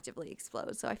collectively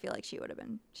explode. So I feel like she would have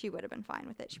been fine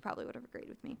with it. She probably would have agreed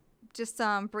with me. Just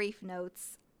some brief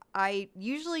notes. I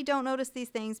usually don't notice these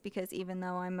things because even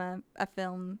though I'm a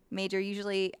film major,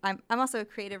 usually I'm also a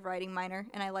creative writing minor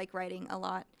and I like writing a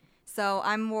lot. So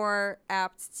I'm more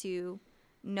apt to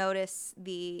notice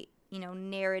the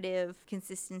narrative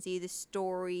consistency, the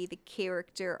story, the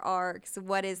character arcs,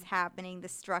 what is happening, the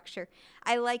structure.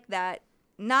 I like that.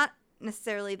 Not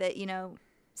necessarily that,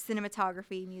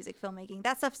 cinematography, music, filmmaking,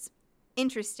 that stuff's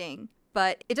interesting,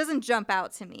 but it doesn't jump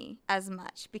out to me as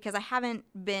much because I haven't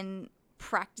been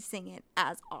practicing it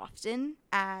as often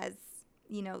as,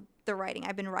 the writing.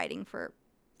 I've been writing for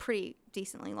pretty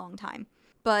decently long time.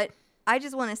 But I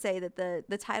just want to say that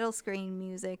the title screen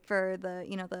music for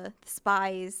the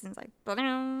spies and it's like,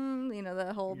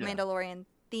 the whole Mandalorian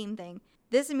theme thing.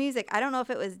 This music, I don't know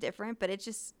if it was different, but it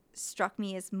just struck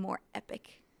me as more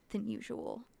epic than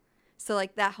usual. So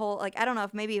like that whole, like, I don't know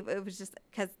if maybe it was just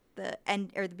because the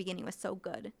end or the beginning was so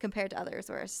good compared to others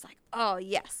where it's just like, oh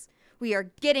yes, we are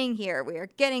getting here. We are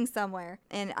getting somewhere.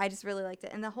 And I just really liked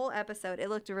it. And the whole episode, it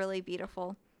looked really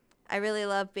beautiful. I really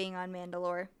love being on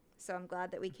Mandalore. So I'm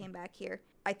glad that we came back here.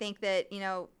 I think that,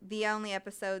 the only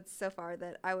episodes so far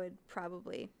that I would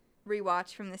probably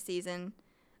rewatch from the season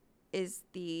is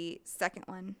the second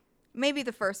one. Maybe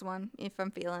the first one if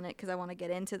I'm feeling it because I want to get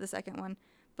into the second one.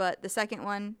 But the second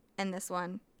one and this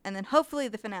one. And then hopefully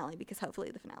the finale because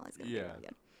hopefully the finale is going to be really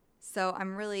good. So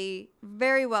I'm really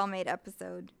very well made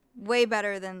episode. Way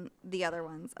better than the other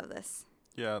ones of this.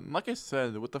 Yeah, like I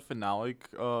said, with the finale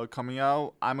coming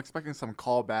out, I'm expecting some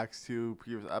callbacks to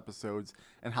previous episodes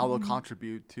and how they'll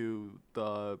contribute to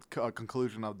the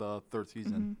conclusion of the third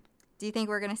season. Mm-hmm. Do you think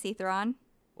we're going to see Thrawn?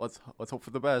 Let's hope for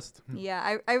the best.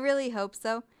 Yeah, I really hope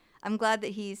so. I'm glad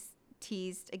that he's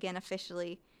teased again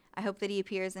officially. I hope that he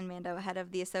appears in Mando ahead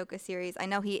of the Ahsoka series. I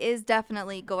know he is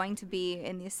definitely going to be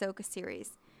in the Ahsoka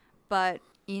series, but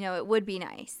it would be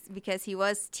nice because he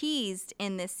was teased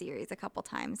in this series a couple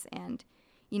times. And,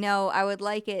 I would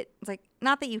like it. It's like,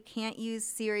 not that you can't use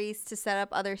series to set up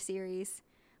other series,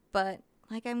 but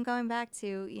like I'm going back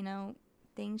to,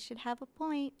 things should have a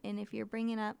point. And if you're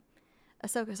bringing up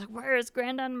Ahsoka, it's like, where is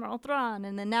Grand Admiral Thrawn?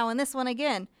 And then now in this one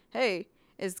again, hey,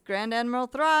 is Grand Admiral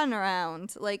Thrawn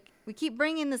around? Like, we keep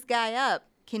bringing this guy up.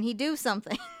 Can he do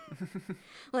something?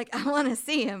 Like, I want to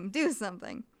see him do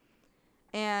something.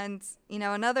 And,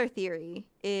 another theory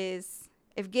is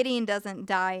if Gideon doesn't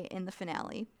die in the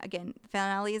finale, again, the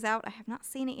finale is out. I have not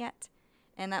seen it yet.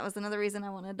 And that was another reason I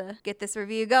wanted to get this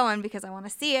review going because I want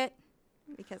to see it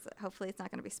because hopefully it's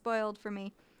not going to be spoiled for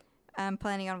me. I'm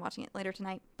planning on watching it later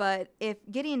tonight. But if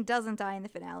Gideon doesn't die in the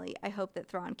finale, I hope that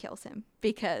Thrawn kills him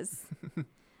because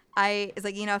it's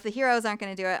like, if the heroes aren't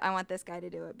going to do it, I want this guy to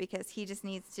do it because he just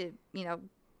needs to,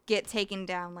 get taken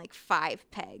down like 5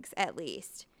 pegs at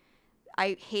least.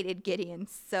 I hated Gideon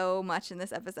so much in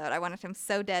this episode. I wanted him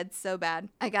so dead, so bad.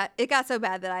 It got so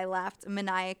bad that I laughed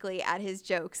maniacally at his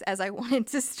jokes as I wanted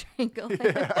to strangle him.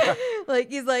 Yeah. Like,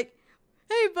 he's like,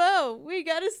 hey, Bo, we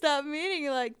got to stop meeting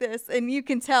like this. And you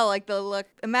can tell, like, the look.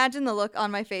 Imagine the look on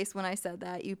my face when I said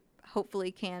that. You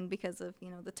hopefully can because of,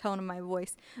 the tone of my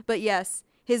voice. But yes,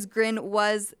 his grin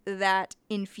was that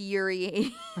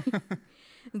infuriating.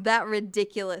 That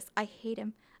ridiculous. I hate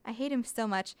him. I hate him so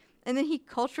much. And then he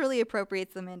culturally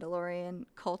appropriates the Mandalorian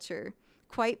culture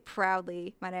quite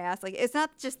proudly, might I ask. Like, it's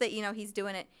not just that, he's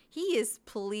doing it. He is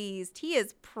pleased. He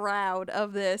is proud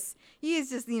of this. He is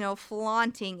just,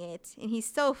 flaunting it. And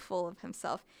he's so full of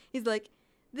himself. He's like,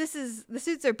 the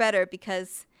suits are better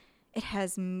because it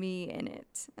has me in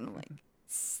it. And I'm like,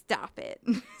 stop it.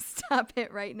 Stop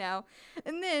it right now.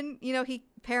 And then, he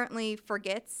apparently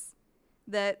forgets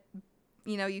that,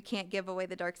 you can't give away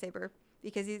the Darksaber.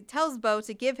 Because he tells Bo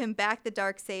to give him back the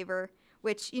Darksaber,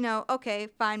 which, okay,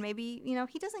 fine, maybe,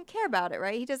 he doesn't care about it,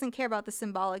 right? He doesn't care about the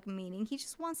symbolic meaning. He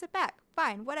just wants it back.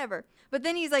 Fine, whatever. But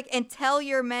then he's like, and tell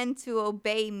your men to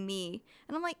obey me.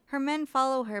 And I'm like, her men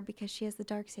follow her because she has the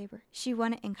Darksaber. She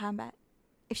won it in combat.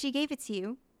 If she gave it to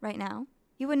you right now,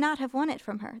 you would not have won it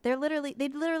from her. They'd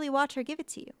literally watch her give it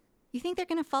to you. You think they're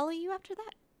going to follow you after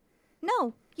that?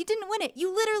 No, you didn't win it.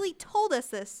 You literally told us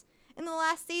this in the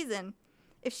last season.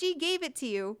 If she gave it to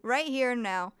you right here and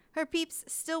now, her peeps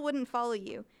still wouldn't follow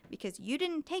you because you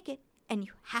didn't take it and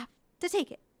you have to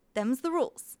take it. Them's the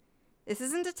rules. This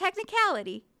isn't a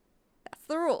technicality. That's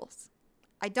the rules.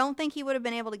 I don't think he would have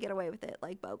been able to get away with it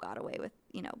like Bo got away with,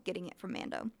 getting it from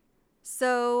Mando.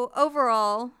 So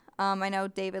overall, I know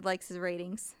David likes his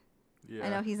ratings. Yeah. I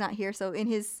know he's not here, so in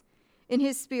his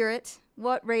spirit,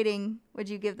 what rating would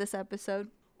you give this episode?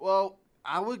 Well,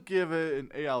 I would give it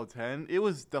an 8 out of 10. It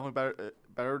was definitely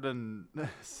better than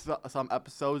some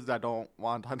episodes that I don't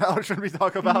want to shouldn't be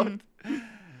talking about. Mm-hmm.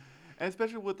 And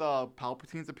especially with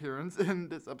Palpatine's appearance in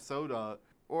this episode,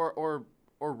 or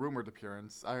rumored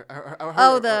appearance. I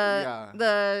heard,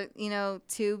 the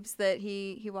tubes that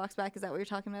he walks back. Is that what you're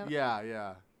talking about?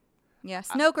 Yeah. Yeah,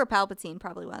 Snoke or Palpatine,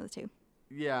 probably one of the two.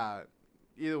 Yeah.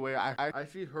 Either way, I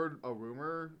actually heard a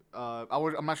rumor.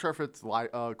 I'm not sure if it's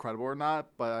credible or not,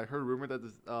 but I heard a rumor that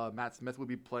this, Matt Smith would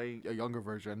be playing a younger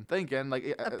version. Then again, like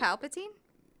a Palpatine.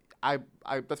 I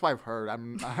that's what I've heard.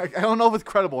 I don't know if it's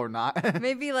credible or not.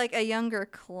 Maybe like a younger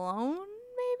clone,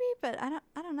 maybe, but I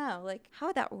don't know. Like, how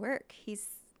would that work? He's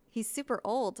super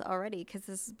old already because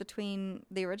this is between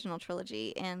the original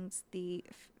trilogy and the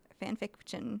fan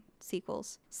fiction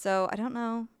sequels. So I don't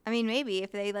know. I mean, maybe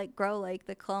if they like grow like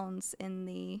the clones in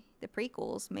the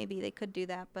prequels, maybe they could do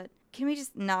that. But can we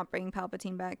just not bring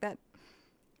Palpatine back? That,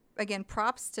 again,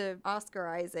 props to Oscar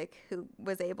Isaac, who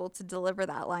was able to deliver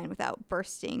that line without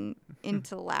bursting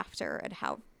into laughter at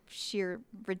how sheer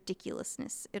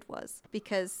ridiculousness it was.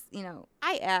 Because,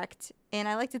 I act, and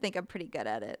I like to think I'm pretty good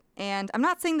at it. And I'm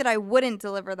not saying that I wouldn't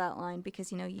deliver that line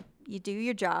because, you do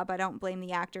your job. I don't blame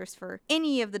the actors for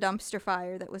any of the dumpster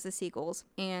fire that was the sequels.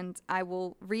 And I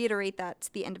will reiterate that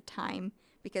to the end of time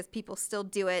because people still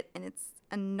do it, and it's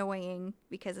annoying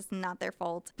because it's not their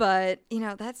fault. But,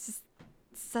 that's just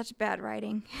such bad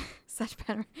writing.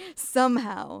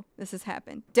 Somehow this has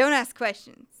happened. Don't ask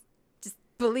questions. Just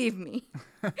believe me.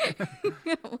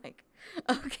 I'm like,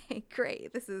 okay,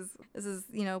 great. This is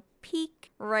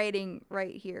peak writing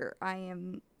right here. I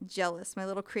am jealous. My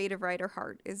little creative writer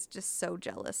heart is just so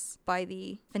jealous by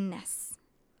the finesse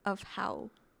of how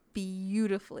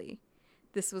beautifully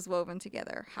this was woven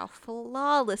together, how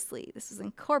flawlessly this was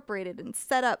incorporated and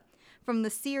set up from the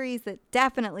series that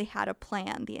definitely had a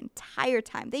plan the entire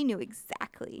time. They knew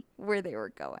exactly where they were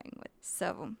going with.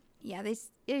 So, yeah, they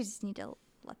just need to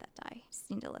let that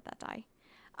die.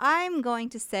 I'm going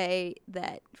to say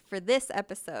that for this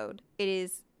episode, it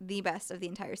is the best of the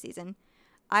entire season.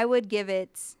 I would give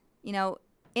it,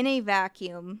 in a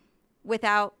vacuum,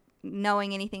 without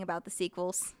knowing anything about the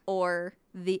sequels or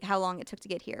how long it took to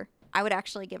get here. I would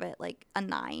actually give it like a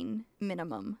 9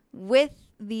 minimum. With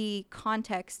the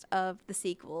context of the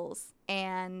sequels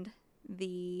and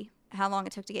how long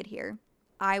it took to get here,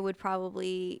 I would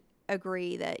probably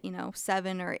agree that,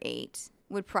 7 or 8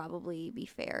 would probably be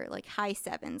fair. Like high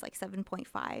 7s, like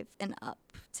 7.5 and up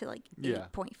to like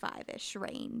 8.5-ish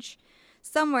range.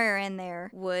 Somewhere in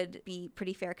there would be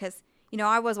pretty fair because,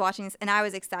 I was watching this and I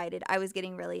was excited. I was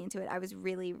getting really into it. I was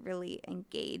really, really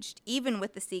engaged. Even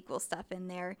with the sequel stuff in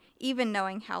there, even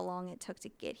knowing how long it took to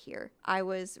get here, I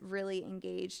was really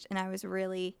engaged and I was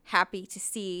really happy to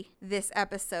see this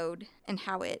episode and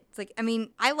how it's like,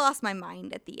 I lost my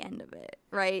mind at the end of it,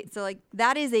 right? So like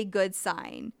that is a good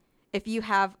sign if you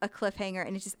have a cliffhanger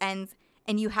and it just ends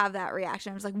and you have that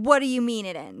reaction. I was like, what do you mean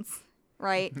it ends?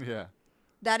 Right? Yeah.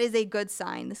 That is a good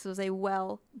sign. This was a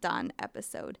well done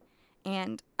episode.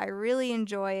 And I really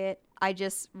enjoy it. I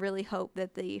just really hope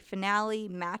that the finale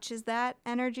matches that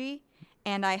energy.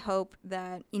 And I hope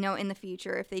that, in the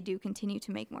future, if they do continue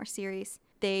to make more series,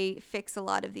 they fix a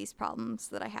lot of these problems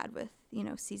that I had with,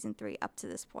 season 3 up to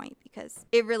this point. Because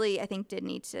it really, I think, did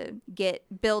need to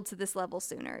build to this level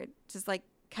sooner. It just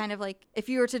kind of like if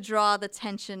you were to draw the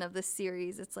tension of this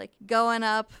series, it's like going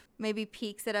up, maybe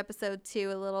peaks at episode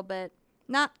 2 a little bit.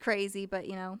 Not crazy, but,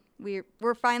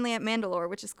 we're finally at Mandalore,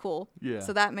 which is cool. Yeah.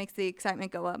 So that makes the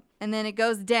excitement go up. And then it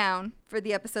goes down for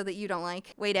the episode that you don't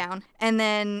like, way down. And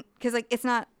then, because, it's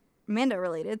not Mando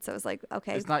related, so it's like,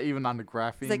 okay. It's not even on the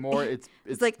graph anymore.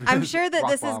 It's like, I'm sure that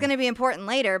this bomb. Is going to be important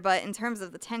later, but in terms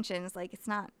of the tension, it's like, it's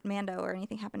not Mando or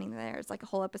anything happening there. It's like a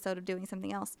whole episode of doing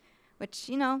something else, which,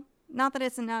 not that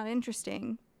it's not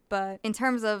interesting, but in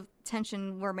terms of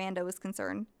tension where Mando is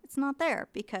concerned, it's not there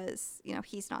because,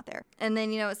 he's not there. And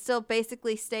then, it still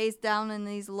basically stays down in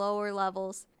these lower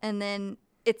levels. And then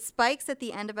it spikes at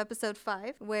the end of episode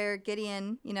 5 where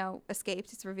Gideon,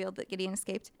 escaped. It's revealed that Gideon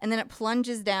escaped. And then it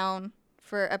plunges down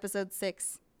for episode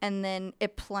 6. And then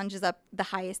it plunges up the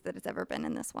highest that it's ever been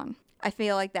in this one. I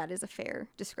feel like that is a fair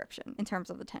description in terms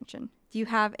of the tension. Do you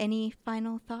have any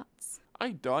final thoughts?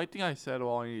 I don't. I think I said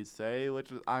all I need to say,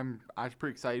 which is I'm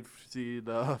pretty excited to see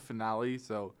the finale.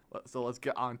 So let's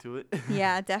get on to it.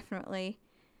 Yeah, definitely.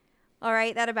 All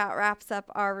right, that about wraps up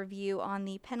our review on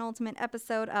the penultimate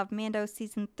episode of Mando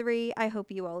Season 3. I hope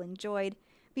you all enjoyed.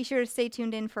 Be sure to stay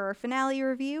tuned in for our finale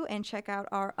review and check out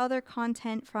our other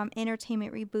content from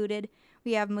Entertainment Rebooted.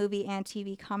 We have movie and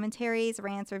TV commentaries,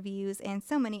 rants, reviews, and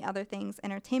so many other things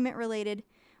entertainment related.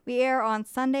 We air on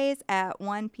Sundays at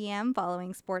 1 p.m.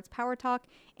 following Sports Power Talk,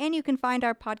 and you can find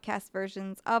our podcast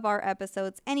versions of our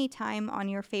episodes anytime on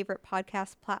your favorite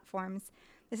podcast platforms.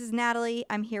 This is Natalie.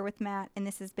 I'm here with Matt, and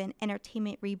this has been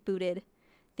Entertainment Rebooted.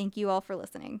 Thank you all for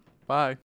listening. Bye.